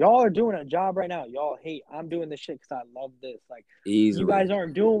 because y'all are doing a job right now. Y'all hate. I'm doing this shit because I love this. Like, you guys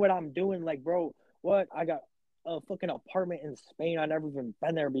aren't doing what I'm doing. Like, bro, what? I got a fucking apartment in Spain. I've never even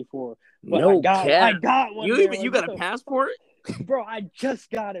been there before. But no I got one. You got a passport? Bro, I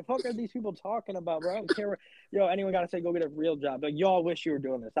just got it. Fuck are these people talking about, bro? I don't care. Yo, anyone got to say go get a real job. Like, y'all wish you were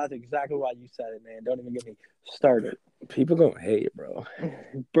doing this. That's exactly why you said it, man. Don't even get me started. People gonna hate, bro.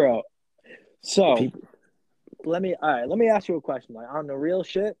 Bro. So, let me ask you a question. Like, on the real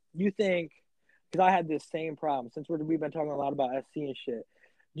shit, you think, because I had this same problem, since we've been talking a lot about SC and shit,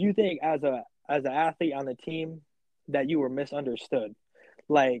 do you think as an athlete on the team that you were misunderstood?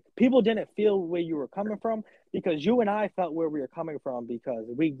 Like, people didn't feel where you were coming from because you and I felt where we were coming from because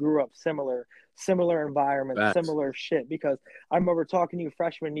we grew up similar environments, Facts. similar shit. Because I remember talking to you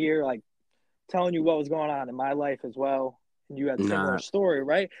freshman year, like telling you what was going on in my life as well, and you had similar Nah. story,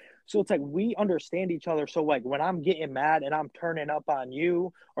 right? So it's like we understand each other. So like when I'm getting mad and I'm turning up on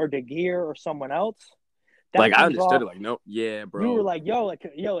you or DeGear or someone else, that Like, I comes understood off. it. Like, no, yeah, We were bro. like,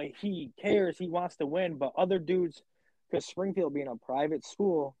 like, he cares, he wants to win. But other dudes, because Springfield being a private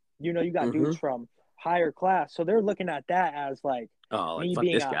school, you got Mm-hmm. dudes from higher class, so they're looking at that as like Oh, like, me fuck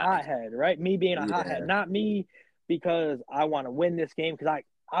being this a guy. hothead, right? Me being a hothead, Yeah. not me because I want to win this game because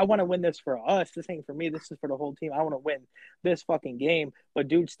I want to win this for us. This ain't for me. This is for the whole team. I want to win this fucking game. But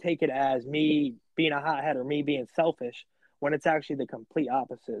dudes take it as me being a hothead or me being selfish when it's actually the complete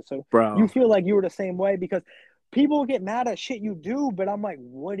opposite. So you Bro. feel like you were the same way because people get mad at shit you do, but I'm like,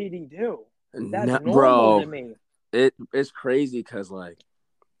 what did he do? That's No, normal to bro. me. It's crazy because, like,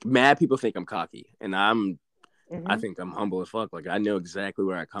 mad people think I'm cocky. And I Mm-hmm. think I'm humble as fuck. Like, I know exactly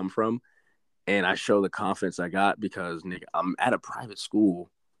where I come from. And I show the confidence I got because, nigga, I'm at a private school.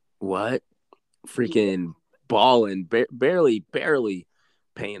 What? Freaking balling, barely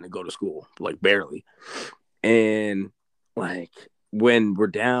paying to go to school, like barely. And like when we're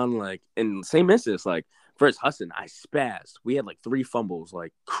down, like in the same instance, like first Hudson, I spazzed. We had like 3 fumbles,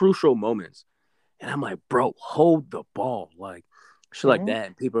 like crucial moments, and I'm like, bro, hold the ball, like shit like Mm-hmm. that.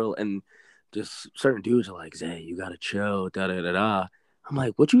 And people and just certain dudes are like, Zay, you gotta chill, da da da da. I'm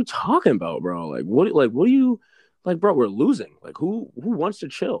like, what you talking about, bro? What do you like, bro? We're losing. Like, who wants to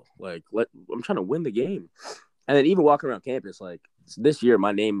chill? Like, I'm trying to win the game. And then even walking around campus, like this year,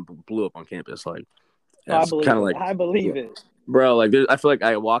 my name blew up on campus. Like, I that's kind believe of it. like, I yeah, believe it. bro. Like, I feel like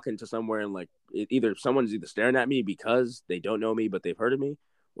I walk into somewhere and like either someone's either staring at me because they don't know me but they've heard of me,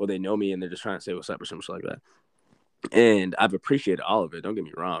 or they know me and they're just trying to say what's up or something like that. And I've appreciated all of it. Don't get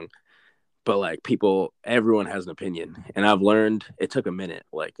me wrong, but like everyone has an opinion, and I've learned it took a minute,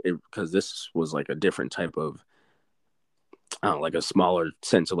 like because this was like a different type of, I don't know, like a smaller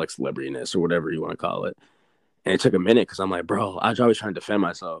sense of like celebrityness or whatever you want to call it. And it took a minute because I'm like, bro, I was always trying to defend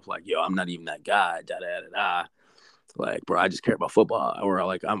myself. Like, yo, I'm not even that guy. Da da da da. Like, bro, I just care about football, or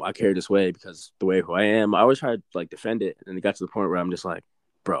like I care this way because the way who I am. I always try to like defend it, and it got to the point where I'm just like,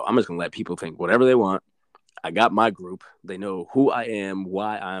 bro, I'm just gonna let people think whatever they want. I got my group. They know who I am,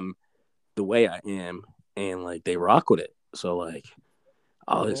 why I'm the way I am, and like they rock with it. So like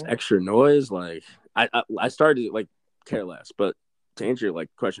all this Mm-hmm. extra noise, like I started like care less. But to answer your like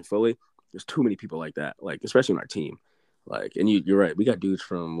question fully, there's too many people like that, like especially on our team. Like, and you're right. We got dudes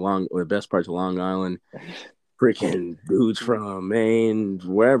from the best parts of Long Island, freaking dudes from Maine,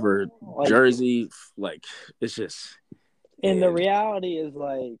 wherever, Like, Jersey. Like, it's just, and the and reality is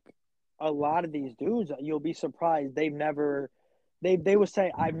like a lot of these dudes, you'll be surprised they've never. They would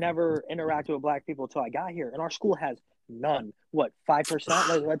say I've never interacted with black people until I got here, and our school has none. What 5%?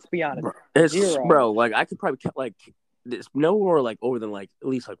 Like, let's be honest, it's zero. bro. Like, I could probably like it's nowhere like over than like at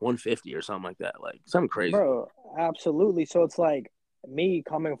least like 150 or something like that. Like something crazy. Bro, absolutely. So it's like me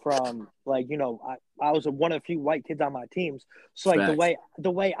coming from like, I was one of the few white kids on my teams. So like Facts.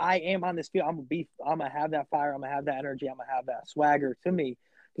 the way I am on this field, I'm gonna have that fire, I'm gonna have that energy, I'm gonna have that swagger to me.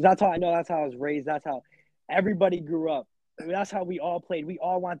 Because that's how I know, that's how I was raised, that's how everybody grew up. I mean, that's how we all played. We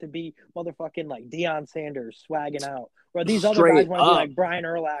all want to be motherfucking like Deion Sanders swagging out. Or these other guys Straight want to be up. like Brian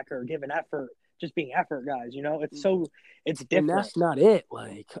Urlacher, giving effort, just being effort guys, it's And different. that's not it.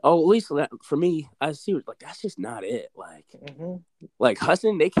 Like, oh, at least for me, I see like that's just not it. Mm-hmm. Like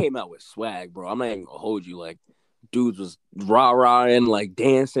Hudson, they came out with swag, bro. I'm not even gonna hold you. Like, dudes was rah and like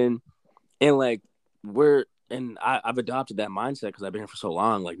dancing, and like I've adopted that mindset because I've been here for so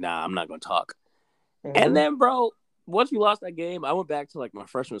long. Like, nah, I'm not gonna talk. And Mm-hmm. then, bro, once we lost that game, I went back to like my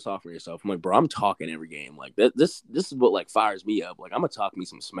freshman sophomore year self. I'm like, bro, I'm talking every game. Like this is what like fires me up. Like I'm gonna talk me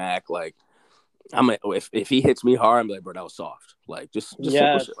some smack. Like if he hits me hard, I'm like, bro, that was soft. Like just simple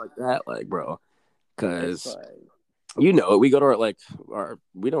Yes. shit like that. Like, bro, It's because like, we go to our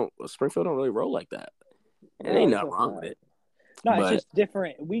we don't Springfield don't really roll like that. And no, ain't it's nothing a wrong with fact. it. No, it's But just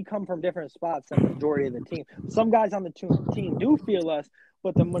different. We come from different spots than majority of the team. Some guys on the team do feel us,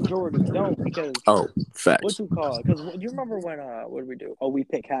 but the majority don't because oh, what facts. you call it? Because you remember when what did we do? Oh, we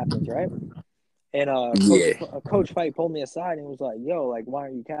pick captains, right? And Yeah. Coach Fight pulled me aside and was like, "Yo, like, why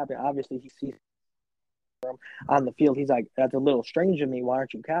aren't you captain?" Obviously, he sees on the field. He's like, "That's a little strange to me. Why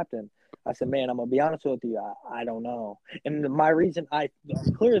aren't you captain?" I said, "Man, I'm gonna be honest with you. I don't know." And my reason,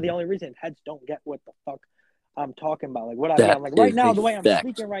 clearly the only reason heads don't get what the fuck I'm talking about. Like what I mean, That I'm like right is now, a the way I'm fact.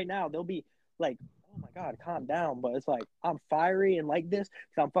 speaking right now, they'll be like, "Oh my God, calm down. But it's like, I'm fiery and like this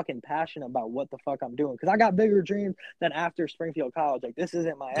because I'm fucking passionate about what the fuck I'm doing. Because I got bigger dreams than after Springfield College. Like, this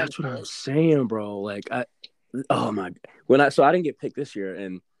isn't my That's what I'm saying, bro. Like, oh my, so I didn't get picked this year,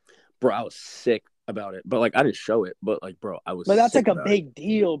 and bro, I was sick about it. But like, I didn't show it. But like, bro, I was. But that's sick like a about big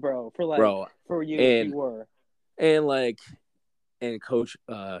deal, bro. For like, bro, for you, and if you were. And coach,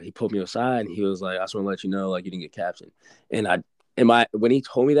 he pulled me aside and he was like, I just want to let you know, like, you didn't get captioned. And when he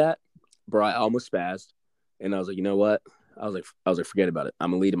told me that, bro, I almost spazzed. And I was like, you know what? I was like, forget about it.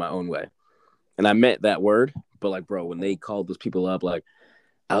 I'm gonna lead in my own way. And I meant that word, but like, bro, when they called those people up, like,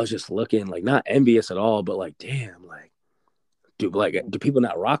 I was just looking, like, not envious at all, but like, damn, like, dude, like, do people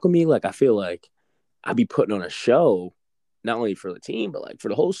not rock with me? Like, I feel like I'd be putting on a show, not only for the team, but like for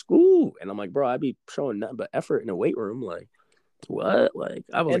the whole school. And I'm like, bro, I'd be showing nothing but effort in the weight room. Like, what? Like,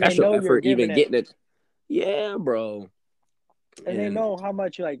 I was And like, I they show know you're effort even giving it. getting it. Yeah, bro. And they know how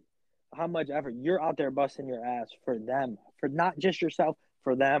much effort you're out there busting your ass for them, for not just yourself,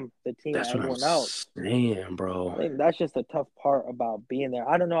 for them, the team, That's and what I'm everyone else. saying, bro. I think that's just the tough part about being there.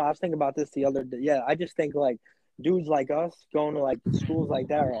 I don't know. I was thinking about this the other day. Yeah, I just think like dudes like us going to like schools like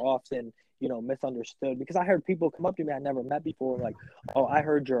that are often, misunderstood because I heard people come up to me I never met before, like, "Oh, I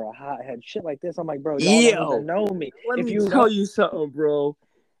heard you're a hothead," shit like this. I'm like, bro, y'all don't even know me. Let If me you tell know, you something, bro.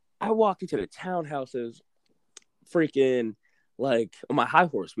 I walked into the townhouses, freaking like on my high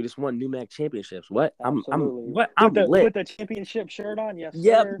horse. We just won New Mac championships. What? absolutely, I'm lit. with the championship shirt on, yes,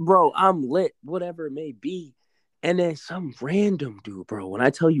 Yep, sir. bro. I'm lit. Whatever it may be. And then some random dude, bro. When I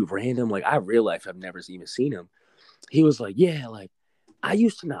tell you random, like I real life, I've never even seen him. He was like, yeah, like I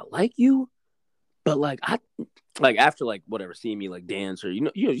used to not like you, but like after like whatever, seeing me like dance or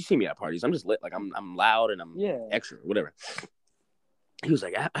you see me at parties, I'm just lit. Like I'm loud and I'm extra, whatever. He was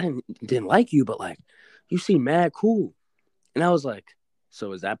like, I didn't like you, but like you seem mad cool. And I was like,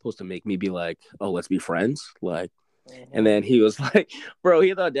 so is that supposed to make me be like, oh, let's be friends? Like, and then he was like, bro, he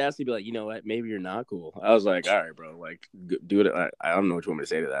had the audacity to be like, you know what? Maybe you're not cool. I was like, all right, bro, like do it. I don't know what you want me to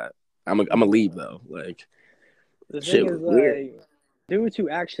say to that. I'm gonna leave though. Like, the shit thing was is, weird. like, dudes who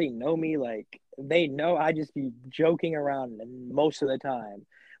actually know me, like, they know I just be joking around most of the time.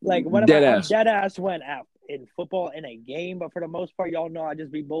 Like, I'm dead ass when out in football in a game, but for the most part, y'all know I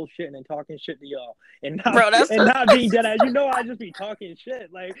just be bullshitting and talking shit to y'all, and not being dead ass. I just be talking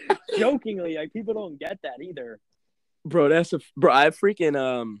shit, like jokingly. Like people don't get that either. Bro, I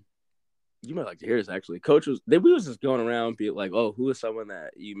freaking you might like to hear this actually. Coach we was just going around be like, oh, who is someone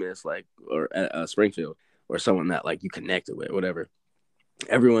that you miss, like, or at Springfield, or someone that like you connected with, whatever.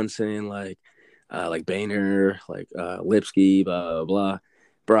 Everyone's saying like Boehner, like Lipsky, blah blah blah.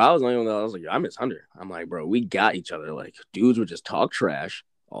 Bro, I was the only one that I was like, I miss Hunter. I'm like, bro, we got each other. Like, dudes would just talk trash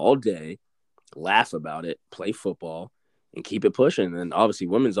all day, laugh about it, play football, and keep it pushing. And obviously,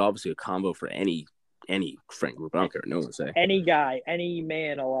 women's obviously a combo for any friend group. I don't care what no one say. Any guy, any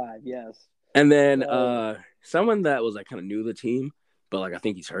man alive, yes. And then someone that was like kind of new to the team, but like I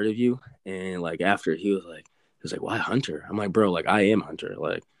think he's heard of you. And like after he was like, why Hunter? I'm like, bro, like I am Hunter.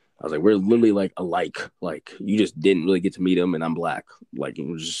 Like I was like, we're literally like alike. Like you just didn't really get to meet him, and I'm black. Like it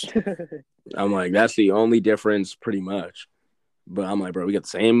was just, I'm like, that's the only difference, pretty much. But I'm like, bro, we got the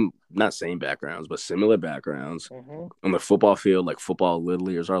same, not same backgrounds, but similar backgrounds on the football field. Like football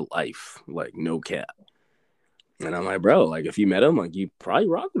literally is our life. Like no cap. And I'm like, bro, like if you met him, like you probably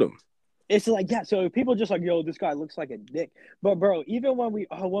rock with him. It's like, yeah, so people just like, yo, this guy looks like a dick. But bro, even when we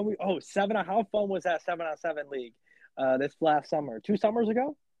seven, how fun was that 7-on-7 league this last summer? 2 summers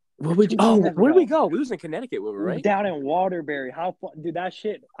ago? Where did we go? We was in Connecticut, right? Down in Waterbury. How fun, dude, that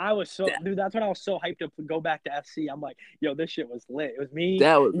shit. Dude, that's when I was so hyped to go back to FC. I'm like, yo, this shit was lit. It was me,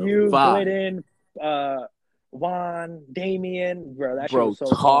 you, Glidden, Juan, Damien, bro. That shit was so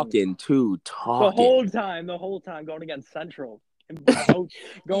talking fun. The whole time going against Central.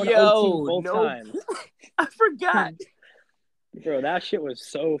 Going to OT both times. I forgot. Bro, that shit was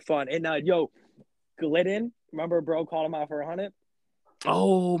so fun. And Glidden, remember bro called him out for 100?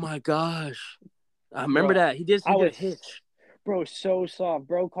 Oh my gosh. I remember that. He did a hitch. Bro, so soft.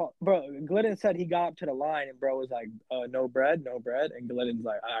 Glidden said he got up to the line and bro was like, no bread. And Glidden's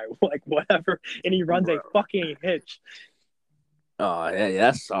like, all right, like whatever. And he runs a fucking hitch. Oh, yeah,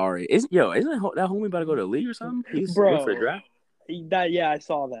 that's sorry. Isn't that homie about to go to the league or something? He's for a draft? I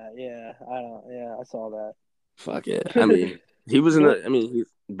saw that. Yeah, I saw that. Fuck it. I mean, he was he's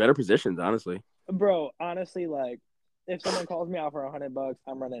better positions, honestly. Bro, honestly, like, if someone calls me out for $100,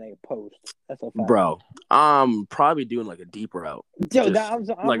 I'm running a post. That's a fact. Bro, I'm probably doing like a deep route. Yo, I'm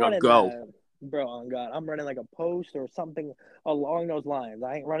like running a go. That. Bro, on God, I'm running like a post or something along those lines.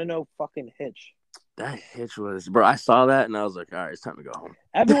 I ain't running no fucking hitch. That hitch was, bro. I saw that and I was like, all right, it's time to go home.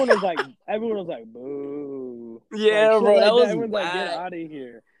 Everyone was like, boo. Yeah, Like, shit bro, like that was everyone's like, get whack. out of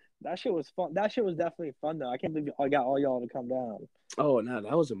here. That shit was fun. That shit was definitely fun though. I can't believe I got all y'all to come down. Oh no,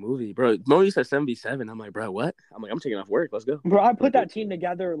 that was a movie, bro. Mo said 77. I'm like, bro, what? I'm like, I'm taking off work. Let's go. Bro, I put that team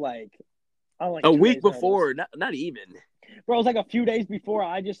together like on like a 2 week days before, notice. not even. Bro, it was like a few days before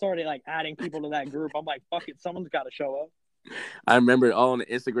I just started like adding people to that group. I'm like, fuck it, someone's got to show up. I remember it all in the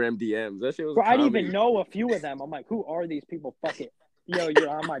Instagram DMs. That shit was Bro, I comedy. didn't even know a few of them. I'm like, who are these people? Fuck it. Yo, you're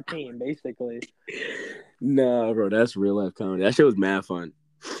on my team, basically. Nah, bro, that's real life comedy. That shit was mad fun.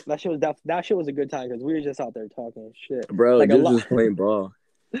 That shit was a good time because we were just out there talking shit. Bro, like dude just playing ball.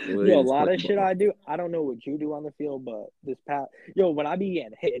 Yo, a lot of shit I do. I don't know what you do on the field, but when I be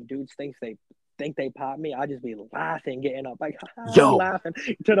getting hit and dudes think they pop me, I just be laughing, getting up like laughing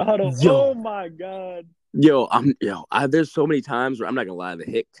to the huddle. Oh my god. There's so many times where I'm not gonna lie, the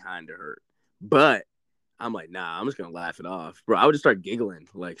hit kind of hurt, but I'm like, nah, I'm just gonna laugh it off, bro. I would just start giggling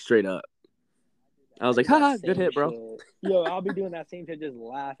like straight up. I was like, haha, good hit, bro. Shit. Yo, I'll be doing that same shit, just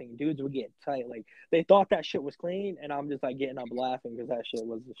laughing. Dudes would get tight. Like, they thought that shit was clean, and I'm just, like, getting up laughing because that shit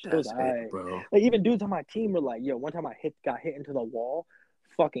was hit, bro. Like, even dudes on my team were like, yo, one time I got hit into the wall,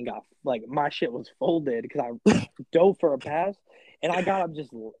 fucking got, like, my shit was folded because I dove for a pass, and I got up just,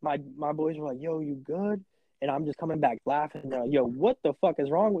 my boys were like, yo, you good? And I'm just coming back laughing. They're like, yo, what the fuck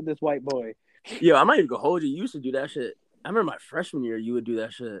is wrong with this white boy? Yo, I might even go hold you. You used to do that shit. I remember my freshman year, you would do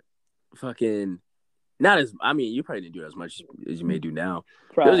that shit. Fucking... you probably didn't do it as much as you may do now.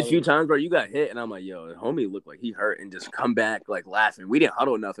 Probably. There was a few times where you got hit, and I'm like, yo, the homie looked like he hurt and just come back, like, laughing. We didn't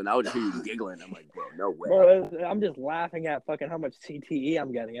huddle nothing. I would just hear you giggling. I'm like, bro, no way. Bro, I'm just laughing at fucking how much CTE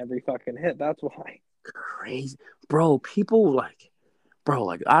I'm getting every fucking hit. That's why. Crazy. Bro, people,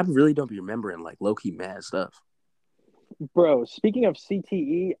 I really don't be remembering, like, low-key mad stuff. Bro, speaking of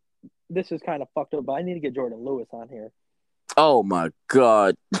CTE, this is kind of fucked up, but I need to get Jordan Lewis on here. Oh, my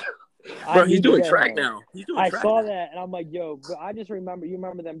God. Bro, he's doing track now. I saw that, and I'm like, yo, but I just remember, you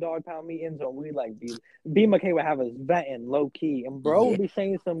remember them dog pound meetings when we, like, B. McKay would have us vetting low-key, and bro would be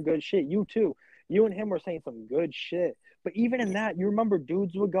saying some good shit. You, too. You and him were saying some good shit. But even in that, you remember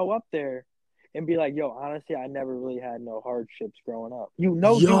dudes would go up there and be like, yo, honestly, I never really had no hardships growing up. Dudes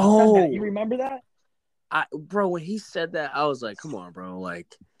said that. You remember that? Bro, when he said that, I was like, come on, bro.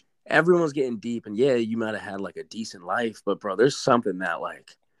 Like, everyone's getting deep, and yeah, you might have had, like, a decent life, but, bro, there's something that,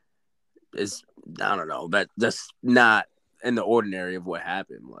 like, is, I don't know, that's not in the ordinary of what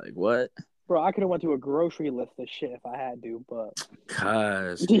happened. Like, what? Bro, I could have went to a grocery list of shit if I had to, but...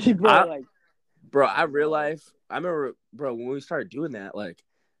 Cause... bro, real life, I remember, bro, when we started doing that, like,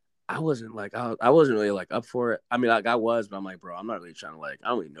 I wasn't, like, I wasn't really, like, up for it. I mean, like, I was, but I'm like, bro, I'm not really trying to, like, I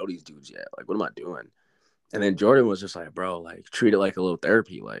don't even know these dudes yet. Like, what am I doing? And then Jordan was just like, bro, like, treat it like a little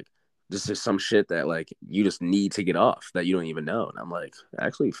therapy. Like, this is some shit that, like, you just need to get off that you don't even know. And I'm like,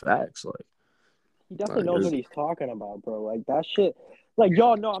 actually, facts. Like, he definitely knows what he's talking about, bro. Like, that shit. Like,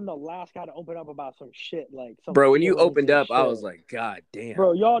 y'all know I'm the last guy to open up about some shit. Like, bro, when you opened up, shit. I was like, God damn.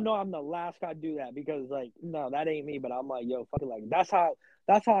 Bro, y'all know I'm the last guy to do that because, like, no, that ain't me. But I'm like, yo, fucking, like, that's how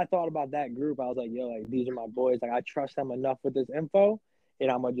I thought about that group. I was like, yo, like, these are my boys. Like, I trust them enough with this info,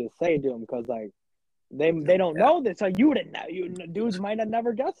 and I'm gonna just say it to them because, like, they don't know this. Like, you wouldn't know. Dudes might have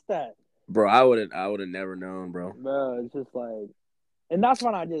never guessed that. Bro, I would have never known, bro. Bro, it's just like, and that's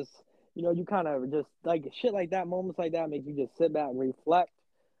when I just, you kind of just, like, shit like that, moments like that make you just sit back and reflect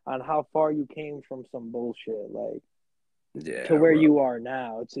on how far you came from some bullshit, like, to where you are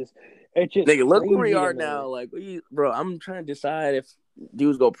now. It's just nigga, look where we are now. Like, bro, I'm trying to decide if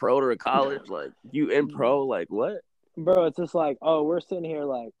dudes go pro to college. Like, you in pro, like, what? Bro, it's just like, oh, we're sitting here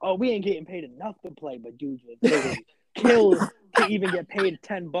like, oh, we ain't getting paid enough to play, but dudes would kill to even get paid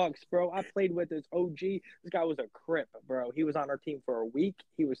 $10, bro. I played with this OG. This guy was a crip, bro. He was on our team for a week.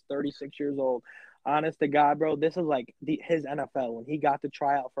 He was 36 years old. Honest to God, bro, this is like his NFL. When he got to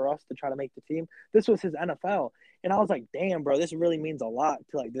try out for us to try to make the team, this was his NFL. And I was like, damn, bro, this really means a lot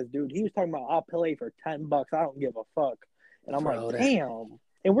to, like, this dude. He was talking about, I'll play for $10. I don't give a fuck. And I'm like, damn.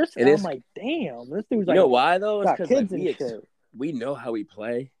 And I'm like, damn, this dude's like, you know why though? It's because, like, we know how we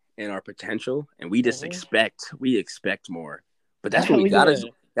play and our potential, and we just expect more. But that's what we gotta.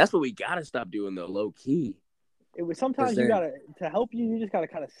 That's what we gotta stop doing though, low key. It was sometimes you gotta, to help you. You just gotta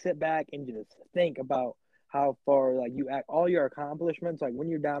kind of sit back and just think about how far, like, you act, all your accomplishments. Like, when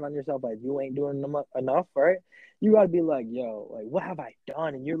you're down on yourself, like, you ain't doing enough, right? You gotta be like, yo, like, what have I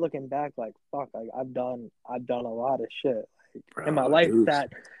done? And you're looking back like, fuck, like, I've done a lot of shit. Bro, in my life that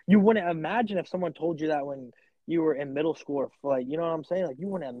you wouldn't imagine if someone told you that when you were in middle school or like, you know what I'm saying? Like, you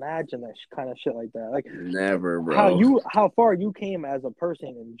wouldn't imagine that kind of shit like that. Like, Never, bro. how far you came as a person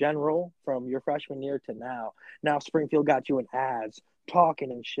in general from your freshman year to now. Now Springfield got you in ads,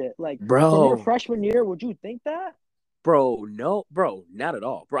 talking and shit. Like, from your Bro. freshman year, would you think that? Bro, no, bro, not at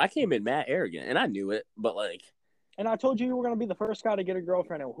all. Bro, I came in mad arrogant, and I knew it, but like, And I told you were gonna be the first guy to get a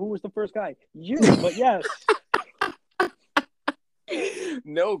girlfriend. And who was the first guy? You. But yes.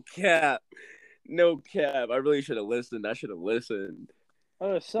 no cap. No cap. I really should have listened. I should have listened.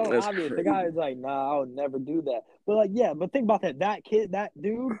 Oh, it's so That's obvious. crazy. The guy is like, nah, I would never do that. But like, yeah, but think about that. That kid, that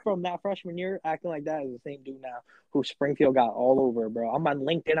dude from that freshman year acting like that is the same dude now who Springfield got all over, bro. I'm on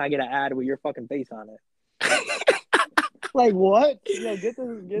LinkedIn, I get an ad with your fucking face on it. Like, what? Yo, get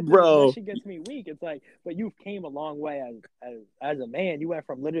this. Bro. That shit gets me weak. It's like, but you've came a long way as a man. You went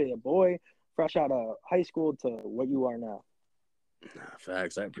from literally a boy fresh out of high school to what you are now.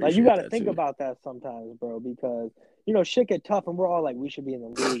 Facts. I appreciate Like, you got to that think too. about that sometimes, bro, because you know shit get tough, and we're all like, we should be in the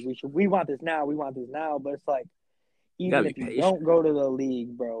league. We want this now. We want this now. But it's like, even if you don't go to the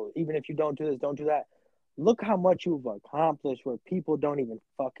league, bro, even if you don't do this, don't do that. Look how much you've accomplished where people don't even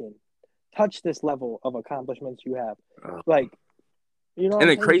fucking touch this level of accomplishments you have. Like, you know. And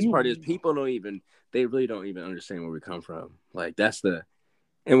the crazy part is people they really don't even understand where we come from. Like, that's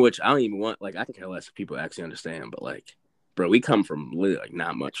in which I don't even want, like, I can care less if people actually understand, but like, bro, we come from literally like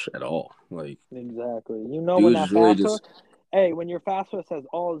not much at all. Like, exactly. You know, when that really FAFSA, hey, when your FAFSA says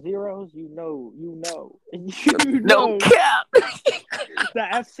all zeros, you know. No cap.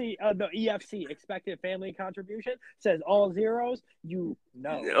 The EFC, expected family contribution, says all zeros, you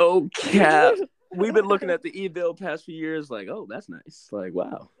know. No cap. We've been looking at the e-bill past few years, like, oh, that's nice. Like,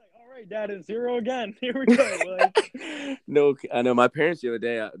 wow. All right, Dad, it's zero again. Here we go. Like, no, I know my parents the other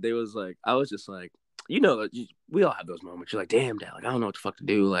day. They was like, I was just like, you know, we all have those moments. You're like, damn, Dad, like I don't know what the fuck to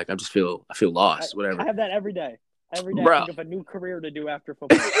do. Like, I feel lost. Whatever. I have that every day. Every day, bro. I think of a new career to do after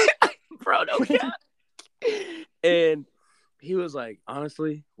football. Bro, no cap. And he was like,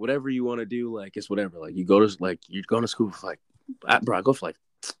 honestly, whatever you want to do, like, it's whatever. Like, you're going to school for like, bro, I go for like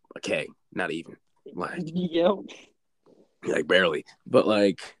a K, not even. Like, yep. Like, barely. But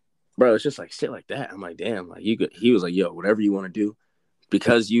like, bro, it's just like shit like that. I'm like, damn, like he was like, yo, whatever you want to do,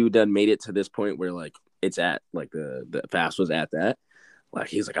 because you done made it to this point where like it's at like the fast was at that. Like,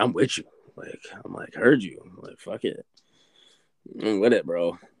 he's like, I'm with you. Like, I'm like, heard you. I'm like, fuck it. I'm with it,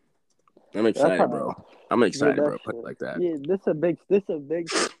 bro. I'm excited, bro. I'm excited, bro. Put it like that. Yeah, this is a big.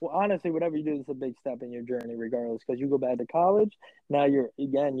 Well, honestly, whatever you do, this is a big step in your journey, regardless. Because you go back to college, now you're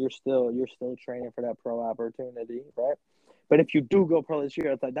still training for that pro opportunity, right? But if you do go pro this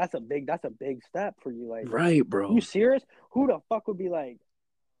year, it's like that's a big step for you. Like, right, bro. You serious? Who the fuck would be like?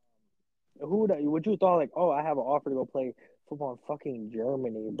 Would you thought like, oh, I have an offer to go play football in fucking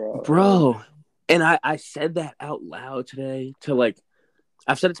Germany, bro? Bro, and I said that out loud today to like,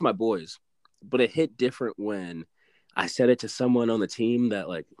 I've said it to my boys, but it hit different when I said it to someone on the team that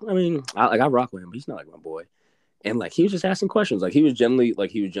like, I mean, I rock with him, but he's not like my boy. And like, he was just asking questions. Like, he was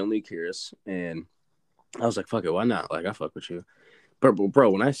genuinely curious. And I was like, fuck it, why not? Like, I fuck with you. But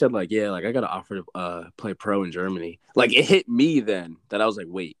bro, when I said like, yeah, like I got an offer to play pro in Germany, like it hit me then that I was like,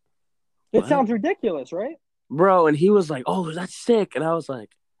 wait. It sounds ridiculous, right? Bro, and he was like, oh, that's sick. And I was like,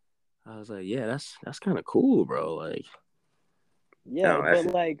 yeah, that's kind of cool, bro. Like, yeah, but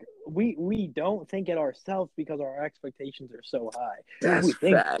like we don't think it ourselves because our expectations are so high. That's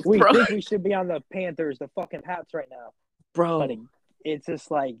we think we should be on the Panthers, the fucking Pats right now, bro. But it's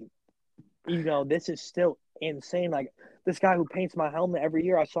just like, you know, this is still insane. Like, this guy who paints my helmet every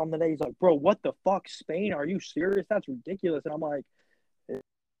year, I saw him today. He's like, bro, what the fuck, Spain? Are you serious? That's ridiculous. And I'm like,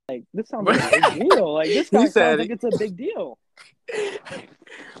 this sounds like a big deal. Like, this guy sounds like it's a big deal.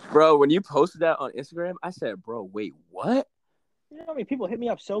 Bro, when you posted that on Instagram, I said, bro, wait, what? You know what I mean? People hit me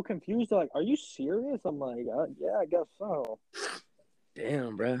up so confused. They're like, are you serious? I'm like, yeah, I guess so.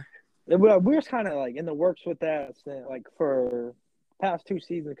 Damn, bro. We're kind of like in the works with that, like for past 2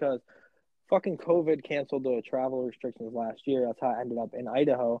 seasons, because fucking COVID canceled the travel restrictions last year. That's how I ended up in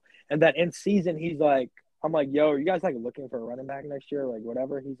Idaho. And that in season, he's like, I'm like, yo, are you guys like looking for a running back next year? Like,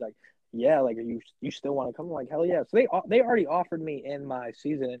 whatever. He's like, yeah, like, you still want to come? I'm like, hell yeah. So they already offered me in my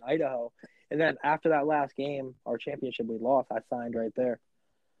season in Idaho. And then after that last game, our championship we lost, I signed right there.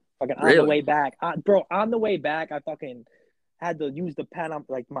 Fucking on the way back. On the way back, I fucking had to use the pen on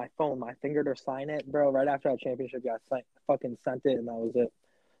like my phone, my finger to sign it, bro. Right after our championship, fucking sent it, and that was it.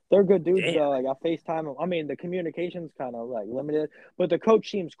 They're good dudes, though. Like, I FaceTime them. I mean, the communication's kind of like limited, but the coach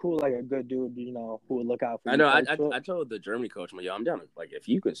seems cool, like a good dude, you know, who would look out for you. I know. I told the Germany coach, I'm like, yo, I'm down. Like, if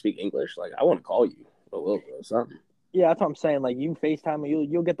you can speak English, like, I want to call you a little bit or something. Yeah, that's what I'm saying. Like you FaceTime,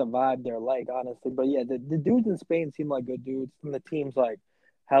 you'll get the vibe they're like, honestly. But yeah, the dudes in Spain seem like good dudes, and the team's like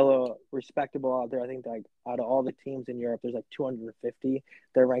hella respectable out there. I think like out of all the teams in Europe, there's like 250.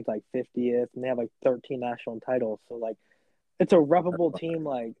 They're ranked like 50th, and they have like 13 national titles. So like it's a reputable team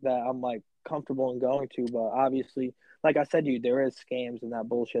like that. I'm like comfortable in going to, but obviously, like I said to you, there is scams and that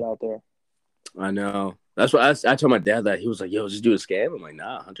bullshit out there. I know. That's what I told my dad that he was like, "Yo, just do a scam." I'm like,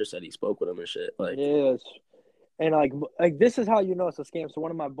 "Nah." Hunter said he spoke with him and shit. Like, Yes. And like this is how you know it's a scam. So one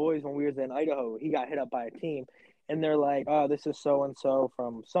of my boys when we was in Idaho, he got hit up by a team, and they're like, "Oh, this is so and so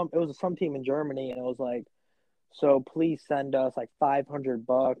from some." It was some team in Germany, and it was like, "So please send us like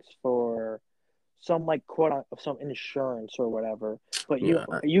 $500 for some like some insurance or whatever." But yeah,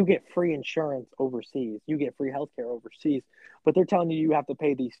 you get free insurance overseas. You get free healthcare overseas. But they're telling you have to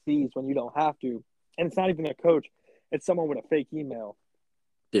pay these fees when you don't have to, and it's not even a coach. It's someone with a fake email.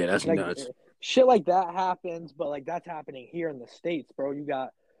 yeah, that's Like nuts. shit like that happens, but like that's happening here in the States, bro.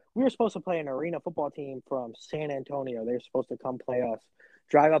 We were supposed to play an arena football team from San Antonio. They were supposed to come play us,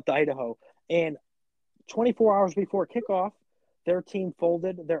 drive up to Idaho, and 24 hours before kickoff, their team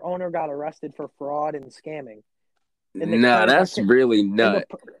folded. Their owner got arrested for fraud and scamming, and the Nah, players got that's kicked. really And the nut.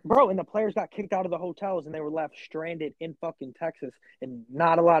 bro, and the players got kicked out of the hotels, and they were left stranded in fucking Texas. And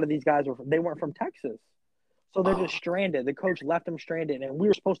not a lot of these guys they weren't from Texas. So they're just stranded. The coach left them stranded, and we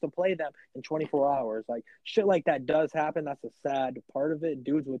were supposed to play them in 24 hours. Like shit like that does happen. That's a sad part of it.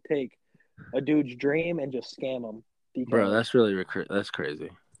 Dudes would take a dude's dream and just scam him Bro, because that's really that's crazy.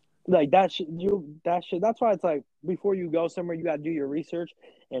 like that shit. That's why it's like before you go somewhere, you got to do your research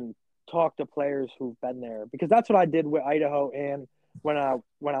and talk to players who've been there because that's what I did with Idaho and when I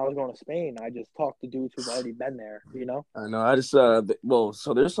was going to Spain, I just talked to dudes who've already been there. You know. I know. I just well,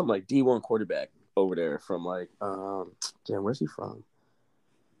 so there's some like D1 quarterback over there from like damn, where's he from?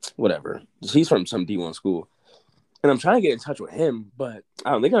 Whatever. He's from some D1 school. And I'm trying to get in touch with him, but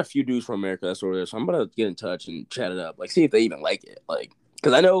I don't. They got a few dudes from America that's over there, so I'm gonna get in touch and chat it up, like see if they even like it, like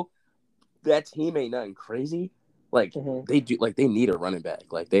because I know that team ain't nothing crazy. Like they do, like they need a running back.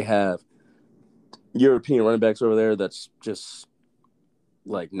 Like they have European running backs over there. That's just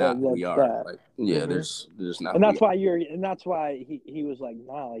like not who we are. That. Like yeah, there's not. And Who we are. that's why he was like,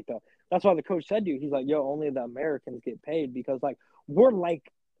 nah, like that's why the coach said to you, he's like, yo, only the Americans get paid because like we're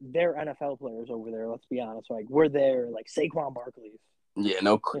like their NFL players over there. Let's be honest, like we're there, like Saquon Barkley's. Yeah,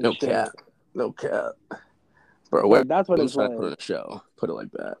 no cap, no cap, bro. Like that's what I'm it's just trying like. to put on a show. Put it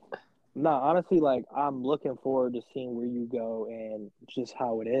like that. No, honestly, like I'm looking forward to seeing where you go and just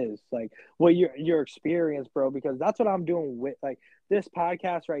how it is, like what your experience, bro. Because that's what I'm doing with like this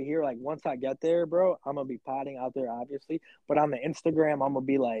podcast right here. Like once I get there, bro, I'm gonna be potting out there, obviously. But on the Instagram, I'm gonna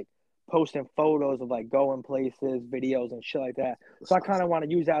be like posting photos of like going places, videos, and shit like that. So I kind of want to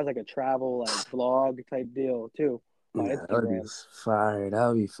use that as like a travel like vlog type deal too on Yeah, that would be Instagram. fire. That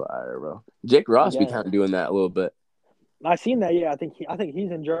would be fire, bro. Jake Ross be Yeah, kind of doing that a little bit. I seen that. Yeah, I think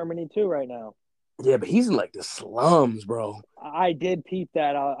he's in Germany too right now. Yeah, but he's in like the slums, bro. I did peep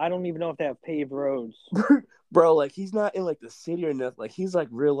that. I don't even know if they have paved roads. Bro, like he's not in like the city or nothing. Like he's like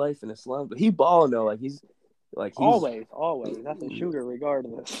real life in the slums, but he balling though. He's Always. That's a shooter,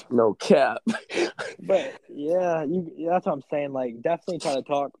 regardless. no cap. But yeah, that's what I'm saying. Like, definitely try to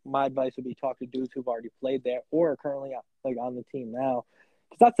talk. My advice would be talk to dudes who've already played there or are currently like on the team now,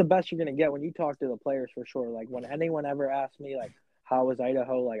 because that's the best you're gonna get when you talk to the players for sure. Like when anyone ever asks me like, how was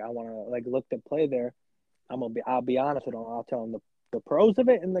Idaho? Like I want to like look to play there. I'll be honest with them. I'll tell them the pros of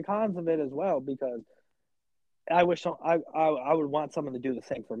it and the cons of it as well because I wish I would want someone to do the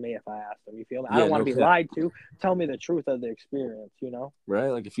same for me if I asked them. You feel me? I Yeah, don't want no to be cap. lied to. Tell me the truth of the experience. You know. Right?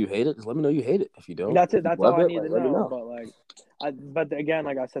 Like if you hate it, just let me know you hate it. If you don't, That's it. That's love all I it, need like, to let me know. know. But but again,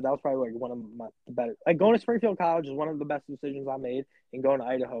 like I said, that was probably like one of my better. Like going to Springfield College is one of the best decisions I made, and going to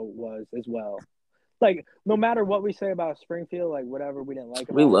Idaho was as well. Like no matter what we say about Springfield, like whatever we didn't like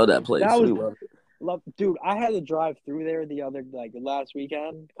We about love it, that place. that was We love it. dude. I had to drive through there the other like last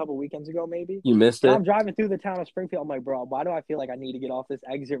weekend, a couple weekends ago maybe. You missed And it? I'm driving through the town of Springfield. I'm like, bro, why do I feel like I need to get off this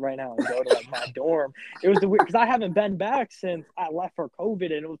exit right now and go to like my dorm? It was the weird because I haven't been back since I left for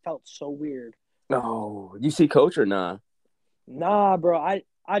COVID, and it felt so weird. No. You see Coach or nah? Nah, bro.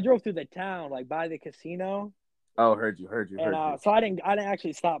 I drove through the town, like by the casino, Oh, heard you. and so I didn't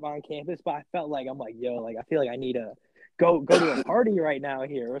actually stop on campus, but I felt like I'm like, yo, like I feel like I need to go to a party right now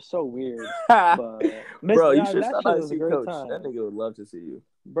here. It was so weird, but Bro, you should that stop shit by to was a see great Coach. time, That nigga would love to see you.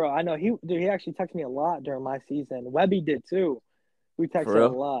 bro. I know he actually texted me a lot during my season. Webby did too. We For texted a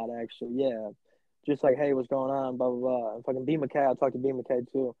real? lot actually, yeah. Just like, hey, what's going on? Blah blah blah. And fucking B McKay, I talked to B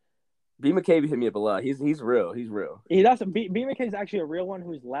McKay too. B McCabe hit me up a lot. He's real. He's real. That's B McKay's actually a real one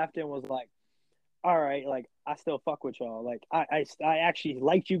who's left and was like, all right, like I still fuck with y'all. Like I actually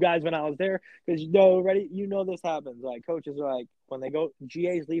liked you guys when I was there because this happens. Like coaches are like when they go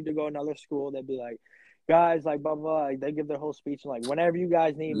GAs leave to go another school, they'd be like, guys, like blah blah. Like, they give their whole speech and like whenever you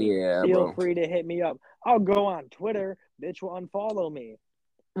guys need me, Yeah, feel bro. free to hit me up. I'll go on Twitter. Bitch will unfollow me.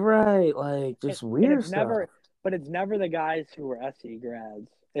 Right, like just weird it's stuff. it's never the guys who were SC grads.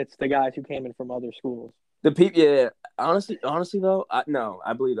 It's the guys who came in from other schools. The people, yeah. Honestly, though,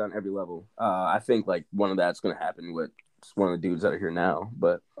 I believe on every level. I think like one of that's gonna happen with one of the dudes that are here now.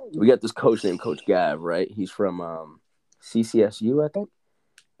 But we got this coach named Coach Gav, right? He's from CCSU, I think.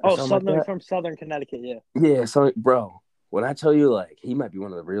 Oh, Something like from Southern Connecticut, yeah. yeah. So, bro, when I tell you, like, he might be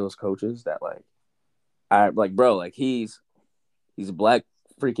one of the realest coaches that, like, I like, bro, like he's a black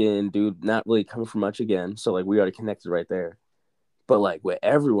freaking dude, not really coming from much again. So like we already connected right there. But like with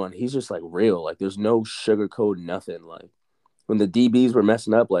everyone, he's just like real. Like there's no sugarcoat, nothing. Like when the DBs were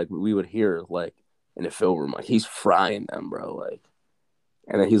messing up, like we would hear like in the film room, like he's frying them, bro. Like,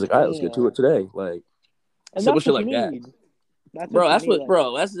 and then he's like, all right, let's get to it today. Like and simple that's shit what you like that. need. That's Bro, what you that's need. what,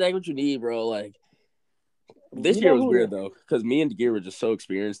 bro. That's exactly what you need, bro. Like this year was weird though, because me and DeGear were just so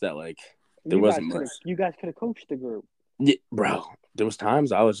experienced that like there wasn't much. You guys could have coached the group. Yeah, bro. There was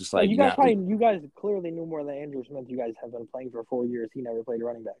times I was just like, you guys clearly knew more than Andrew Smith. You guys have been playing for 4 years. He never played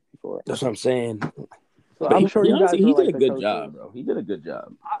running back before. That's what I'm saying. So I'm sure you guys he were did like a good job, bro. He did a good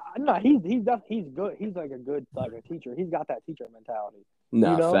job. No, he's good. He's like a good a teacher. He's got that teacher mentality.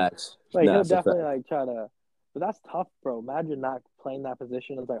 Nah, facts. Like he'll definitely like try to. But that's tough, bro. Imagine not playing that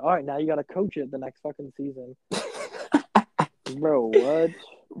position. It's like, all right, now you got to coach it the next fucking season. Bro, what?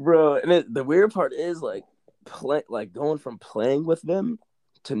 Bro, and the weird part is like going from playing with them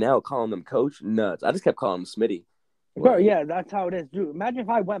to now calling them coach. Nuts. I just kept calling him Smitty. Bro, yeah, that's how it is, dude. Imagine if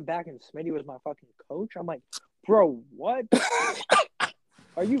I went back and Smitty was my fucking coach. I'm like, bro, what?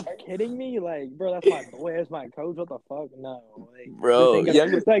 Are you kidding me? Like, bro, that's my boy. That's my coach. What the fuck? No, like, bro.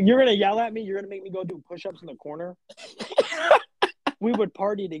 You're gonna yell at me. You're gonna make me go do push-ups in the corner. We would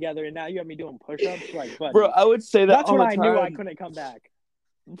party together, and now you got me doing push-ups. Like, buddy, bro, I would say that. That's when I knew I couldn't come back.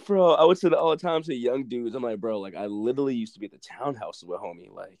 Bro, I would say that all the time to young dudes. I'm like, bro, like I literally used to be at the townhouse with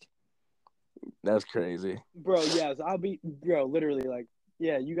homie. Like, that's crazy. Bro, yes, literally, like,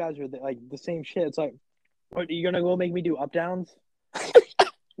 yeah, you guys are like the same shit. It's like, what, are you gonna go make me do up downs?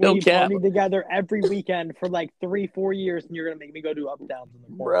 No cap. We party together every weekend for like 3-4 years, and you're gonna make me go do up downs in the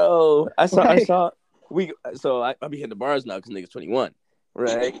corner. Bro, I'll be hitting the bars now because niggas 21,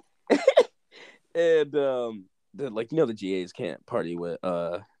 right? And the GAs can't party with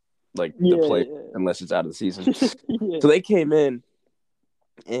the play unless it's out of the season. Yeah. So they came in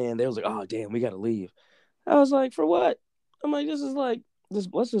and they was like, oh damn, we gotta leave. I was like, for what? I'm like, this is like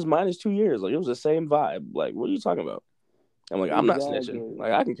let's just minus 2 years. Like it was the same vibe. Like, what are you talking about? I'm like, I'm not snitching.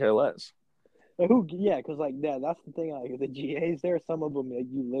 Like I can care less. Because like that's the thing. Like the GAs there, some of them like,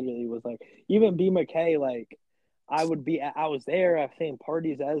 you literally was like, even B McKay, like I was there at same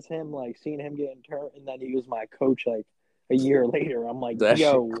parties as him, like seeing him getting turned, and then he was my coach like a year later. I'm like,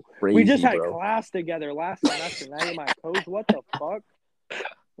 yo, crazy, we just had bro. Class together last semester. Now you're my coach. What the fuck?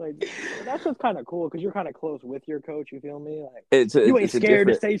 Like that's just kind of cool because you're kind of close with your coach. You feel me? Like you ain't scared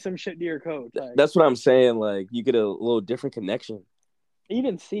to say some shit to your coach. Like, that's what I'm saying. Like you get a little different connection.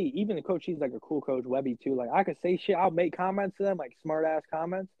 Even the coach, he's like a cool coach, Webby too. Like I could say shit, I'll make comments to them, like smart ass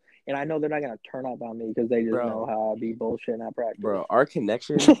comments, and I know they're not gonna turn up on me because they just know how I be bullshitting at practice. Bro, our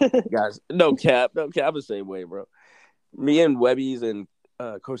connection, guys, no cap, the same way, bro. Me and Webby's and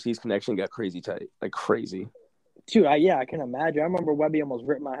Coach C's connection got crazy tight, like crazy. Dude, I can imagine. I remember Webby almost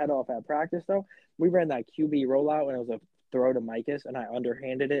ripped my head off at practice though. We ran that QB rollout and it was a throw to Micus, and I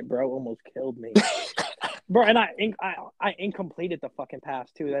underhanded it, bro. Almost killed me. Bro, and I incompleted the fucking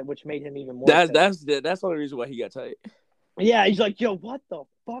pass too, which made him even more. That's the only reason why he got tight. Yeah, he's like, yo, what the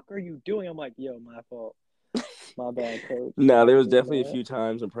fuck are you doing? I'm like, yo, my fault, my bad, coach. No, there was definitely a few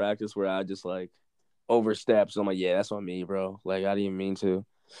times in practice where I just like overstepped. So I'm like, yeah, that's on me, bro. Like I didn't even mean to.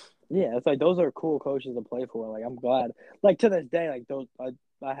 Yeah, it's like those are cool coaches to play for. Like I'm glad. Like to this day, like those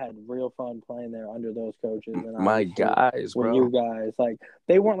I had real fun playing there under those coaches. And my guys, bro. You guys, like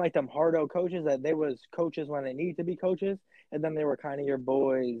they weren't like them hardo coaches. That they was coaches when they needed to be coaches, and then they were kind of your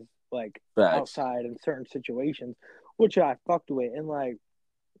boys like outside in certain situations, which I fucked with. And like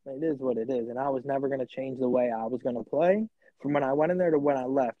it is what it is. And I was never gonna change the way I was gonna play from when I went in there to when I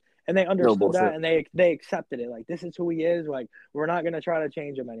left. And they understood that, and they accepted it. Like this is who he is. Like we're not gonna try to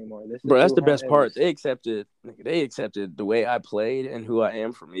change him anymore. Bro, that's the best part. They accepted the way I played and who I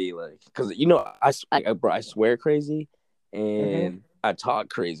am for me. Like, because I swear crazy, and I talk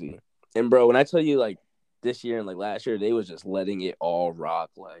crazy. And bro, when I tell you like this year and like last year, they was just letting it all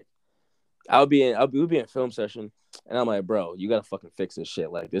rock. Like we'd be in film session, and I'm like, bro, you gotta fucking fix this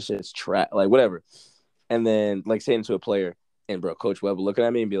shit. Like this shit's trash. Like whatever. And then like saying to a player, and bro, Coach Webb looking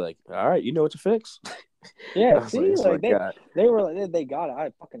at me and be like, all right, you know what to fix. Yeah, I was see, oh like my God. they were like they got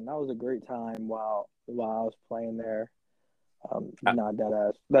it. That was a great time while I was playing there. Not dead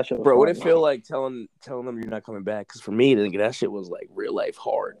ass. That shit was Bro, fun. what it feel like telling them you're not coming back? Because for me, that shit was like real life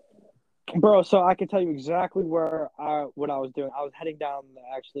hard. Bro, so I can tell you exactly what I was doing. I was heading down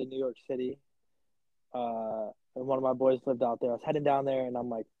actually New York City. And one of my boys lived out there. I was heading down there, and I'm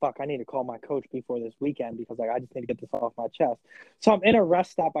like, "Fuck, I need to call my coach before this weekend because like I just need to get this off my chest." So I'm in a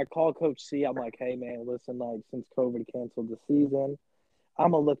rest stop. I call Coach C. I'm like, "Hey man, listen, like since COVID canceled the season,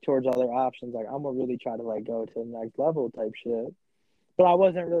 I'm gonna look towards other options. Like I'm gonna really try to like go to the next level type shit." But I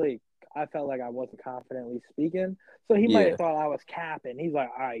wasn't really. I felt like I wasn't confidently speaking, so he might Yeah. have thought I was capping. He's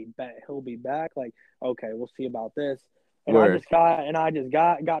like, "All right, bet he'll be back." Like, okay, we'll see about this. And Word. I just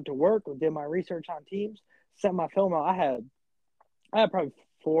got to work, did my research on teams, sent my film out. I had probably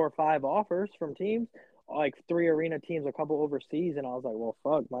 4 or 5 offers from teams, like 3 arena teams, a couple overseas, and I was like, well,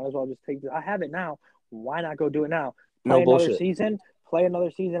 fuck, might as well just take this. I have it now. Why not go do it now? No bullshit. Play another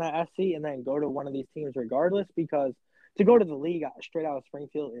season at SC, and then go to one of these teams regardless. Because to go to the league straight out of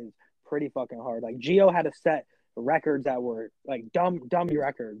Springfield is pretty fucking hard. Like Gio had to set records that were like dummy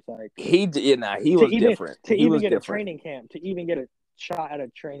records. Like he was different. To even get a training camp, to even get a shot at a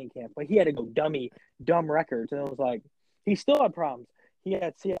training camp, but he had to go dumb records, and it was like he still had problems. He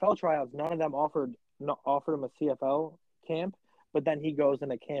had CFL tryouts. None of them offered him a CFL camp, but then he goes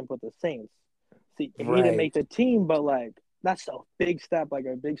in a camp with the Saints. See, he didn't make the team, but like that's a big step, like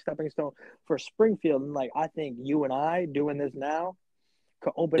a big stepping stone for Springfield. And like I think you and I doing this now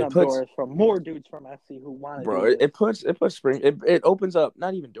could open up doors for more dudes from SC who want to do this. It opens up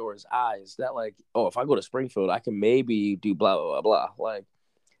not even doors, eyes that like, oh, if I go to Springfield, I can maybe do blah blah blah. Like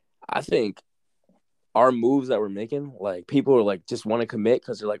I think our moves that we're making, like people are like just want to commit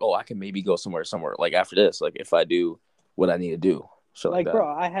because they're like, oh, I can maybe go somewhere like after this, like if I do what I need to do. So like bro,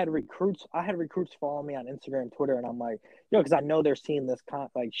 I had recruits follow me on Instagram, Twitter, and I'm like, yo, because I know they're seeing this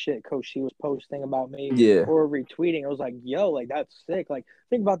like shit Coach C was posting about me, or retweeting. I was like, yo, like that's sick. Like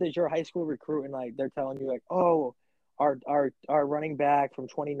think about this, you're a high school recruit, and like they're telling you like, oh, our running back from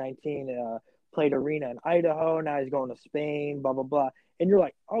 2019 played arena in Idaho, now he's going to Spain, blah blah blah, and you're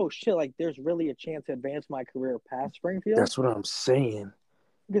like, oh shit, like there's really a chance to advance my career past Springfield. That's what I'm saying.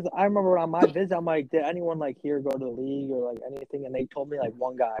 Because I remember on my visit, I'm like, did anyone like here go to the league or like anything? And they told me like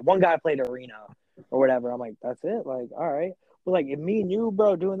one guy played arena or whatever. I'm like, that's it. Like, all right. But like, if me and you,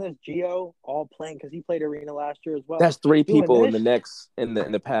 bro, doing this, Gio all playing because he played arena last year as well. That's 3 people in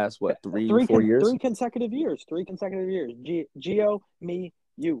the past 4 years. 3 consecutive years. Gio, me,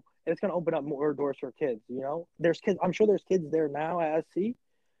 you. And it's gonna open up more doors for kids. You know, there's kids. I'm sure there's kids there now at SC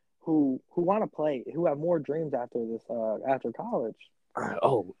who want to play, who have more dreams after this after college.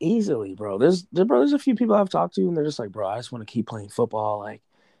 Oh, easily, bro. There's a few people I've talked to, and they're just like, bro, I just want to keep playing football, like,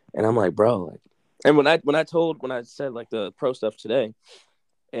 and I'm like, bro, like, and when I said like the pro stuff today,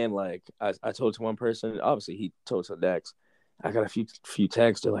 and like I told to one person, obviously he told to Dex, I got a few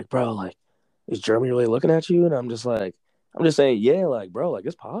texts. They're like, bro, like, is Jeremy really looking at you? And I'm just saying, yeah, like, bro, like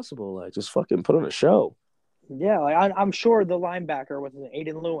it's possible, like, just fucking put on a show. Yeah, like I'm sure the linebacker was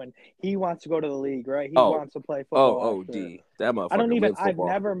Aiden Lewin. He wants to go to the league, right? He wants to play football. That motherfucker. I've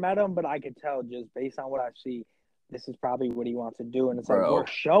never met him, but I could tell just based on what I see, this is probably what he wants to do. And it's like we're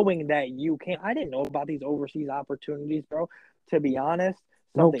showing that you can. I didn't know about these overseas opportunities, bro. To be honest,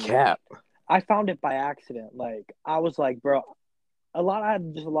 no cap. I found it by accident. Like I was like, bro, I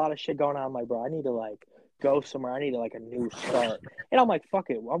had just a lot of shit going on. I'm like, bro, I need to like go somewhere. I need like a new start. And I'm like,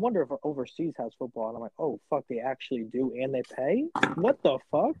 fuck it. I wonder if overseas has football. And I'm like, oh fuck, they actually do, and they pay. What the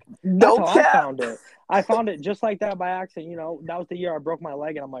fuck? No That's cap. how I found it. I found it just like that by accident. You know, that was the year I broke my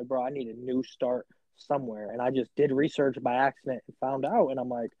leg, and I'm like, bro, I need a new start somewhere. And I just did research by accident and found out. And I'm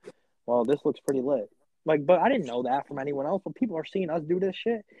like, well, this looks pretty lit. Like, but I didn't know that from anyone else. But people are seeing us do this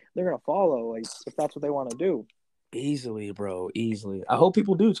shit. They're gonna follow, like, if that's what they want to do. Easily, bro. Easily. I hope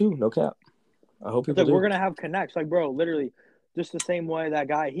people do too. No cap. I hope people do. We're gonna have connects, like, bro. Literally, just the same way that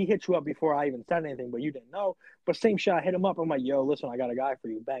guy, he hit you up before I even said anything, but you didn't know. But same shit, I hit him up. I'm like, yo, listen, I got a guy for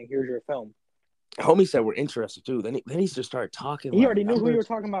you. Bang, here's your film. Homie said we're interested too. Then he just started talking. He already knew who you were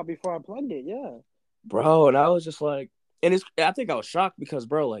talking about before I plugged it. Yeah, bro. And I was just like, I think I was shocked because,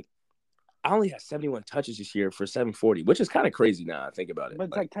 bro, like, I only had 71 touches this year for 740, which is kind of crazy now I think about it. But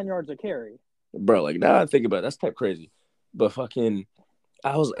it's like 10 yards a carry. Bro, like, now I think about it, that's type crazy. But fucking,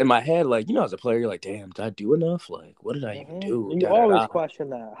 I was in my head, like, you know, as a player, you're like, damn, did I do enough? Like, what did I even do? You always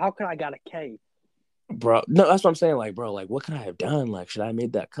question that. How can I got a K? bro. No, that's what I'm saying. Like, bro, like, what could I have done? Like, should I have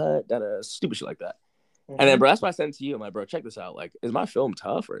made that cut? That stupid shit like that. And then, bro, that's why I sent it to you. I'm like, bro, check this out. Like, is my film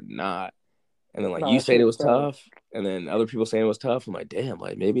tough or not? And then, like, No, you that saying it shit's was trash. tough, and then other people saying it was tough. I'm like, damn,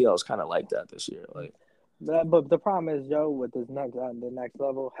 like, maybe I was kind of like that this year. Like, But the problem is, Joe, with this the next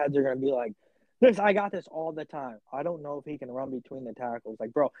level, heads are gonna be like, "This, I got this all the time." I don't know if he can run between the tackles.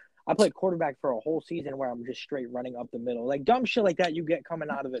 Like, bro, I played quarterback for a whole season where I'm just straight running up the middle, like dumb shit like that. You get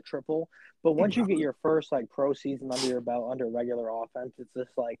coming out of the triple, but once you get your first like pro season under your belt, under regular offense, it's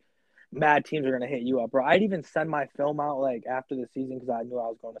just like mad teams are gonna hit you up, bro. I'd even send my film out like after the season because I knew I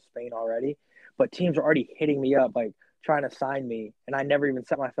was going to Spain already, but teams are already hitting me up like trying to sign me, and I never even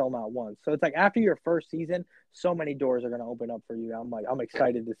sent my film out once. So it's like after your first season, so many doors are going to open up for you. I'm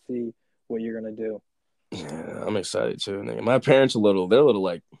excited to see what you're going to do. yeah, I'm excited too. Nigga. My parents they're a little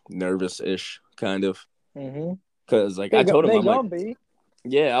like nervous-ish, kind of, because like I told them, I'm like, be.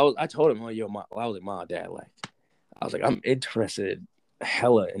 yeah, I told him, like, yo, I was like, Mom, Dad, like, I was like, I'm interested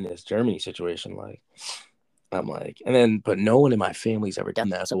hella in this Germany situation, like. I'm like, and then, but no one in my family's ever done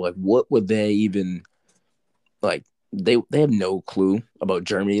that. So, like, what would they even like? They have no clue about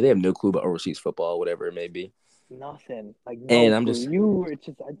Germany. They have no clue about overseas football, whatever it may be. Nothing. Like, And no I'm clue. just,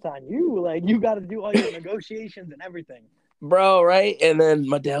 It's on you. Like, you got to do all your negotiations and everything. bro, right? And then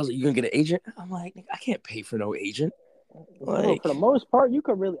my dad was like, "You gonna get an agent?" I'm like, I can't pay for no agent. Bro, Like, for the most part, you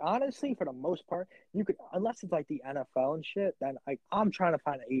could really, honestly, for the most part, you could, unless it's like the NFL and shit, then I'm trying to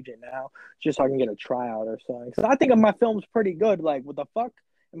find an agent now just so I can get a tryout or something. Because I think my film's pretty good. Like, what the fuck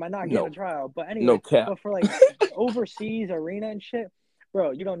am I not getting a tryout? But no anyway, cap, but for like overseas arena and shit,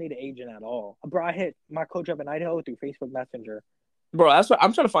 bro, you don't need an agent at all. Bro, I hit my coach up in Idaho through Facebook Messenger. bro. That's what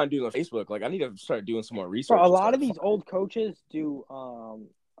I'm trying to find doing on Facebook. Like, I need to start doing some more Bro, research a and lot stuff. of these old coaches do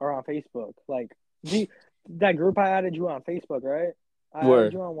are on Facebook. Like that group I added you on Facebook, right? I added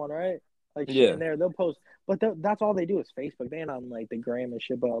Where, you on one, right? Like shit yeah, in there, they'll post, but that's all they do is Facebook. They ain't on like the gram and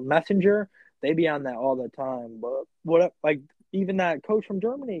shit. But Messenger, they be on that all the time. But what, like even that coach from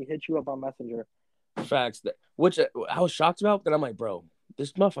Germany hit you up on Messenger. facts. That which I was shocked about. That I'm like, bro,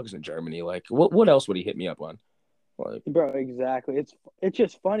 this motherfucker's in Germany. Like, what else would he hit me up on? Like, Bro, exactly. It's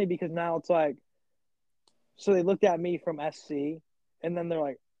just funny because now it's like, so they looked at me from SC, and then they're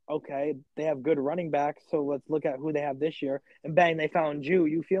like, okay, they have good running backs, so let's look at who they have this year. And bang, they found you.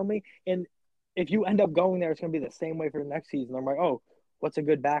 You feel me? And if you end up going there, it's gonna be the same way for the next season. I'm like, oh, what's a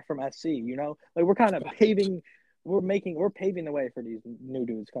good back from SC? You know, like we're kind of paving, we're paving the way for these new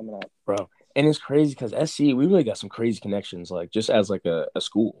dudes coming up, bro. And it's crazy because SC, we really got some crazy connections, like just as like a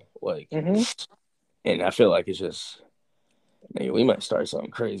school, like, and I feel like it's just, nigga, we might start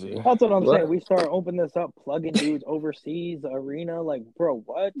something crazy. That's what I'm What? saying. We start opening this up, plugging dudes overseas, the arena. Like, bro,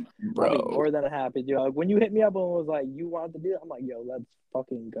 what? I'll be Bro, more than happy, dude. Like, when you hit me up and was like, you want to do it, I'm like, yo, let's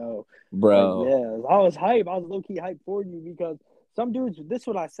fucking go. Like, bro, yeah, I was hype. I was low key hyped for you because some dudes, this is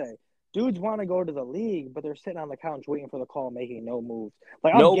what I say. Dudes want to go to the league, but they're sitting on the couch waiting for the call, making no moves.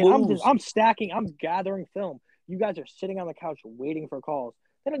 Like, no moves. I'm stacking, I'm gathering film. You guys are sitting on the couch waiting for calls.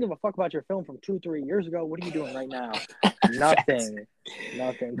 They don't give a fuck about your film from 2-3 years ago. What are you doing right now? Nothing.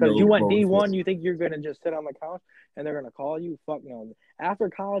 Nothing. Because you No went bullshit. D1, you think you're going to just sit on the couch and they're going to call you? Fuck no.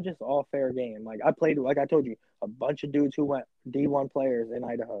 After college, it's all fair game. Like, I played, like I told you, a bunch of dudes who went D1 players in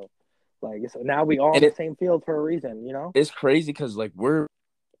Idaho. Like, so now we all on the same field for a reason, you know? It's crazy because, like, we're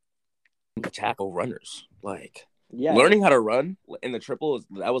tackle runners. Like, yeah, learning how to run in the triple,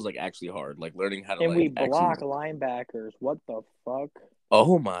 that was, like, actually hard. Like, learning how to, and like, we block actually... linebackers. What the fuck?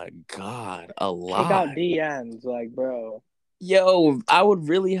 Oh, my God. A lot. Kick out DNs. Like, bro. Yo, I would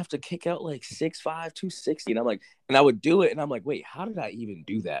really have to kick out like 6'5", 260. And I'm like, and I would do it. And I'm like, wait, how did I even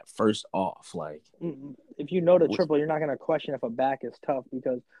do that first off? Like, if you know the triple, you're not going to question if a back is tough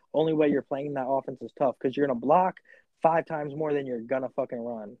because only way you're playing that offense is tough because you're going to block 5 times more than you're going to fucking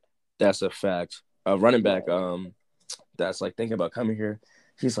run. That's a fact. A running back, that's like thinking about coming here.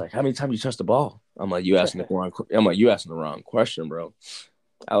 He's like, how many times you touch the ball? I'm like, you asking the wrong question, bro.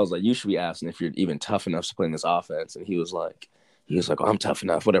 I was like, you should be asking if you're even tough enough to play in this offense. And he was like, oh, I'm tough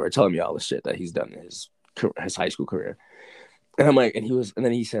enough, whatever, telling me all the shit that he's done in his high school career. And I'm like, and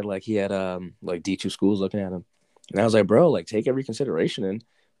then he said like he had like D2 schools looking at him. And I was like, bro, like take every consideration in.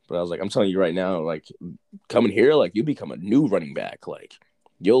 But I was like, I'm telling you right now, like coming here, like you become a new running back. Like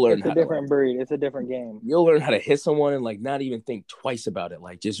you'll learn it's a different breed. It's a different game. You'll learn how to hit someone and like not even think twice about it.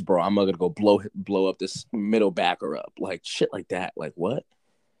 Like just, bro, I'm gonna go blow up this middle backer up. Like shit like that. Like what?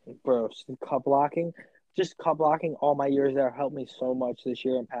 Bro, cut blocking. just cut blocking all my years there helped me so much this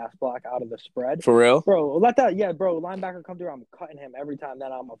year in pass block out of the spread. For real? Bro, bro, linebacker come through, I'm cutting him every time.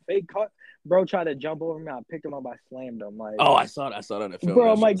 Then I'm a fake cut. Bro tried to jump over me, I picked him up, I slammed him. Like, oh, I saw it on the film.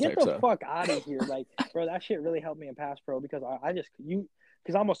 bro, I'm like, get the fuck out of here. Like, bro, that shit really helped me in pass pro because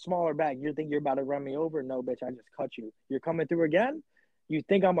because I'm a smaller back. You think you're about to run me over? No, bitch, I just cut you. You're coming through again? You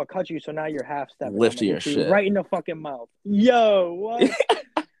think I'm gonna cut you, so now you're half stepping. Lifting your shit. Right in the fucking mouth. Yo, what?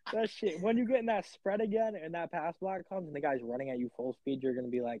 That shit. When you get in that spread again and that pass block comes and the guy's running at you full speed, you're gonna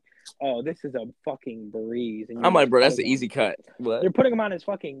be like, "Oh, this is a fucking breeze." And I'm like, bro, that's an easy cut. What? You're putting him on his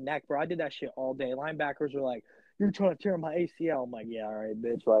fucking neck, bro. I did that shit all day. Linebackers are like, "You're trying to tear my ACL." I'm like, "Yeah, all right,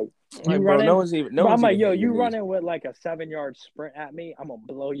 bitch." Like, you running? No one's even. I'm like, "Yo, you running with like a 7-yard sprint at me? I'm gonna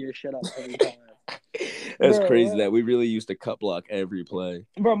blow your shit up every time." That's crazy that we really used to cut block every play.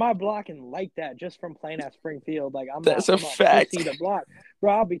 Bro, my blocking like that just from playing at Springfield. Like, That's a fact. Pussy to block.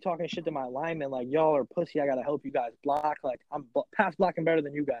 Bro, I'll be talking shit to my linemen like, y'all are pussy. I gotta help you guys block. Like, I'm pass blocking better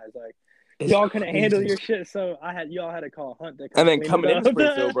than you guys. Like, y'all couldn't handle your shit, so y'all had to call Hunt to come. And then coming into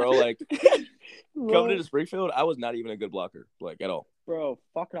Springfield, bro, like coming into Springfield, I was not even a good blocker, like at all. Bro,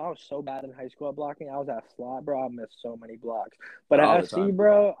 fucking, I was so bad in high school at blocking. I was at slot, bro. I missed so many blocks. But at SC,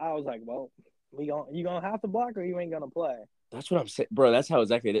 bro, I was like, well, you gonna have to block or you ain't gonna play. That's what I'm saying, bro. That's how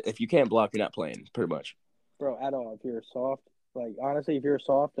exactly it is. If you can't block, you're not playing, pretty much. Bro, at all. If you're soft, like honestly, if you're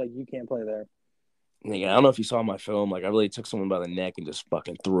soft, like you can't play there. Yeah, I don't know if you saw my film. Like I really took someone by the neck and just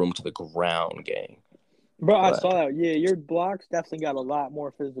fucking threw him to the ground, gang. Bro, I saw that. Yeah, your blocks definitely got a lot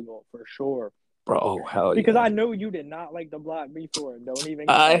more physical for sure. Bro, oh hell because I know you did not like the block before. Don't even.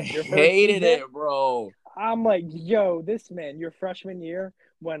 I hated it, bro. I'm like, yo, this man, your freshman year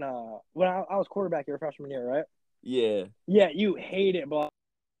when I was quarterback your freshman year, right? Yeah. Yeah, you hate it,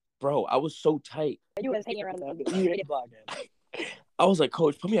 bro. I was so tight. You was hating around the you hate blocking. I was like,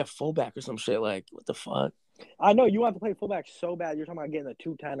 coach, put me at fullback or some shit. Like, what the fuck? I know you want to play fullback so bad. You're talking about getting a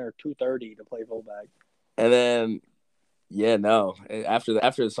 210 or 230 to play fullback. And then, yeah, no. After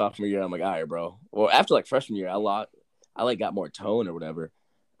the sophomore year, I'm like, all right, bro. Well, after like freshman year, I got more tone or whatever,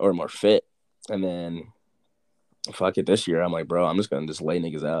 or more fit. And then, fuck it, this year, I'm like, bro, I'm just gonna just lay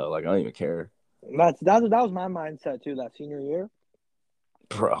niggas out. Like, I don't even care. That was my mindset too. That senior year,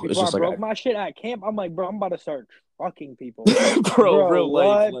 bro. Before it's just I broke my shit at camp. I'm like, bro, I'm about to start trucking people, bro. Real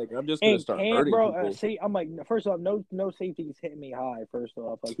life, like I'm just gonna start hurting people. See, I'm like, first off, no safety's hitting me high. First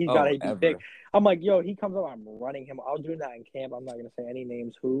off, like he's got to be big. I'm like, yo, he comes up, I'm running him. I was doing that in camp. I'm not gonna say any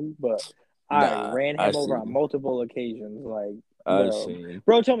names who, but I ran him over on multiple occasions. Like,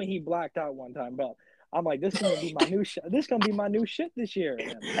 bro told me he blacked out one time, but I'm like, this is gonna be my new shit. This is gonna be my new shit this year.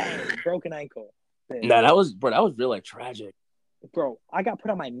 And bang, broken ankle. Nah, that was real like tragic. Bro, I got put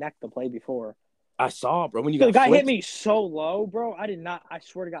on my neck to play before. I saw, bro. When you the guy hit me so low, bro. I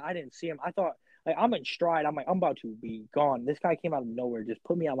swear to God, I didn't see him. I thought, like, I'm in stride. I'm like, I'm about to be gone. This guy came out of nowhere, just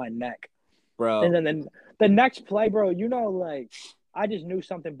put me on my neck, bro. And then the next play, bro. You know, like, I just knew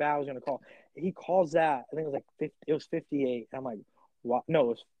something bad was gonna call. He calls that. I think it was like it was 58. And I'm like, what? No, it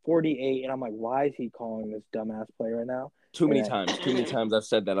was 48. And I'm like, why is he calling this dumbass play right now? Too many times I've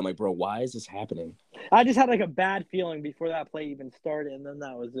said that. I'm like, bro, why is this happening? I just had like a bad feeling before that play even started, and then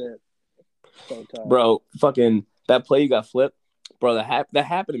that was it. So tough. Bro, fucking that play you got flipped, bro. That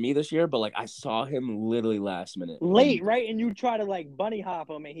happened to me this year, but like I saw him literally last minute, late, right? And you try to like bunny hop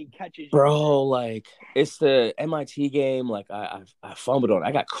him, and he catches you. Bro, like it's the MIT game. Like I fumbled on.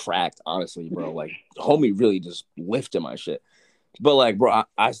 I got cracked, honestly, bro. Like homie really just lifted my shit. But like, bro,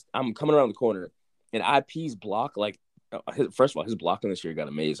 I'm coming around the corner, and IP's block like. First of all, his blocking this year got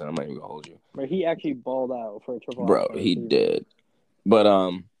amazing. I'm not even gonna hold you. But he actually balled out for a triple. Bro, he did. But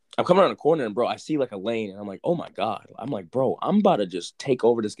I'm coming around the corner and bro, I see like a lane and I'm like, oh my God. I'm like, bro, I'm about to just take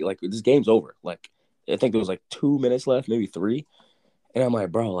over this. Like this game's over. Like I think there was like 2 minutes left, maybe 3. And I'm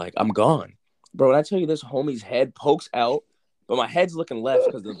like, bro, like I'm gone. Bro, when I tell you this homie's head pokes out, but my head's looking left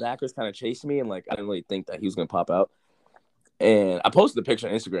because the backers kind of chased me and like I didn't really think that he was gonna pop out. And I posted the picture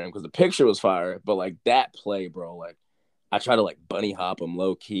on Instagram because the picture was fire. But like that play, bro, like I try to like bunny hop him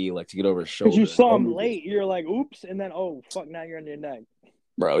low key, like to get over his shoulder. Because you saw him late, you're like, oops, and then oh fuck, now you're on your neck.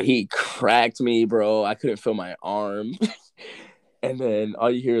 Bro, he cracked me, bro. I couldn't feel my arm. And then all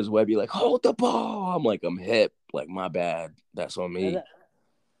you hear is Webby like, hold the ball. I'm like, I'm hip. Like, my bad. That's on me.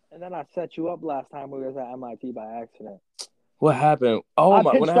 And then I set you up last time we was at MIT by accident. What happened? Oh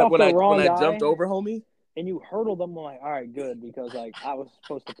my! When I jumped over, homie, and you hurdled them. I'm like, all right, good, because like I was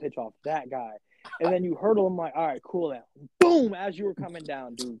supposed to pitch off that guy. And then you hurdle him like, all right, cool now. Boom! As you were coming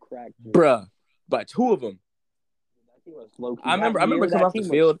down, dude, cracked. Bruh, by 2 of them. That was low-key. I remember coming off the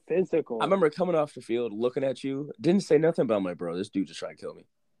field. Physical. I remember coming off the field, looking at you. Didn't say nothing, but I'm like, bro, this dude just tried to kill me.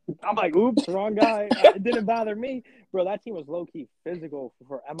 I'm like, oops, wrong guy. It didn't bother me, bro. That team was low key physical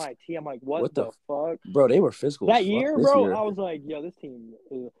for MIT. I'm like, what the fuck, bro? They were physical that as fuck year, this bro. year. I was like, yo, this team.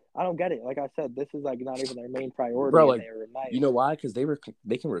 I don't get it. Like I said, this is like not even their main priority. Bro, and like, they were nice. you know why? Because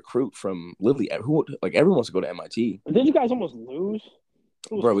they can recruit from literally who, like, everyone wants to go to MIT. Did you guys almost lose?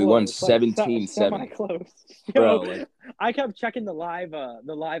 Bro, we won close, like 17-7. semi-close. Bro, Yo, like, I kept checking the live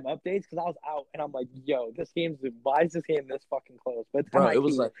updates because I was out, and I'm like, yo, why is this game this fucking close? But bro, MIT, it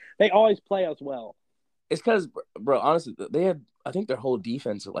was like, they always play us well. it's because, bro, honestly, they had, I think their whole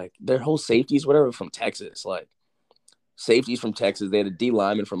defense, like, their whole safeties, whatever, from Texas, like, safeties from Texas. They had a D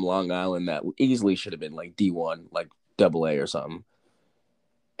lineman from Long Island that easily should have been, like, D1, like, AA or something.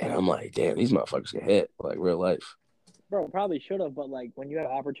 And I'm like, damn, these motherfuckers get hit, like, real life. Bro, probably should have, but like when you have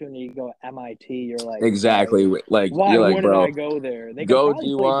an opportunity to go to MIT, you're like, exactly. Right, like, why you're like, wouldn't bro, I go there? They could go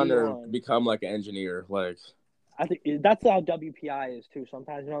probably play D1 or D1. become like an engineer. Like, I think that's how WPI is too.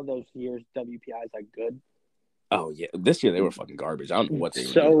 Sometimes those years WPI is like good. oh yeah, this year they were fucking garbage. I don't know what they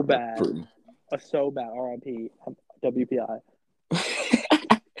were so doing. bad, so bad. RIP WPI.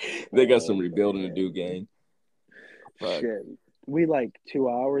 They got some rebuilding to do, gang. But shit, we like 2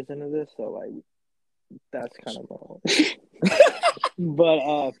 hours into this, so like that's kind of long.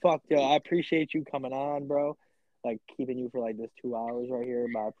 But fuck, yo, I appreciate you coming on, bro. Like keeping you for like this 2 hours right here,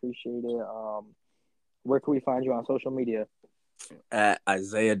 but I appreciate it. Where can we find you on social media? At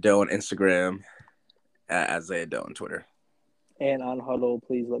Isaiah Doe on Instagram, at Isaiah Doe on Twitter. And on Huddle,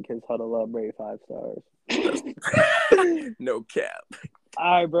 please look his Huddle up, rate 5 stars. No cap.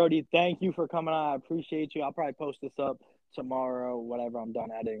 All right, Brody. Thank you for coming on. I appreciate you. I'll probably post this up tomorrow, whatever I'm done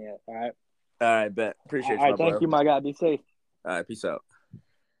editing it. All right. All right, bet. Appreciate you. All right, thank you, my guy. Be safe. All right, peace out.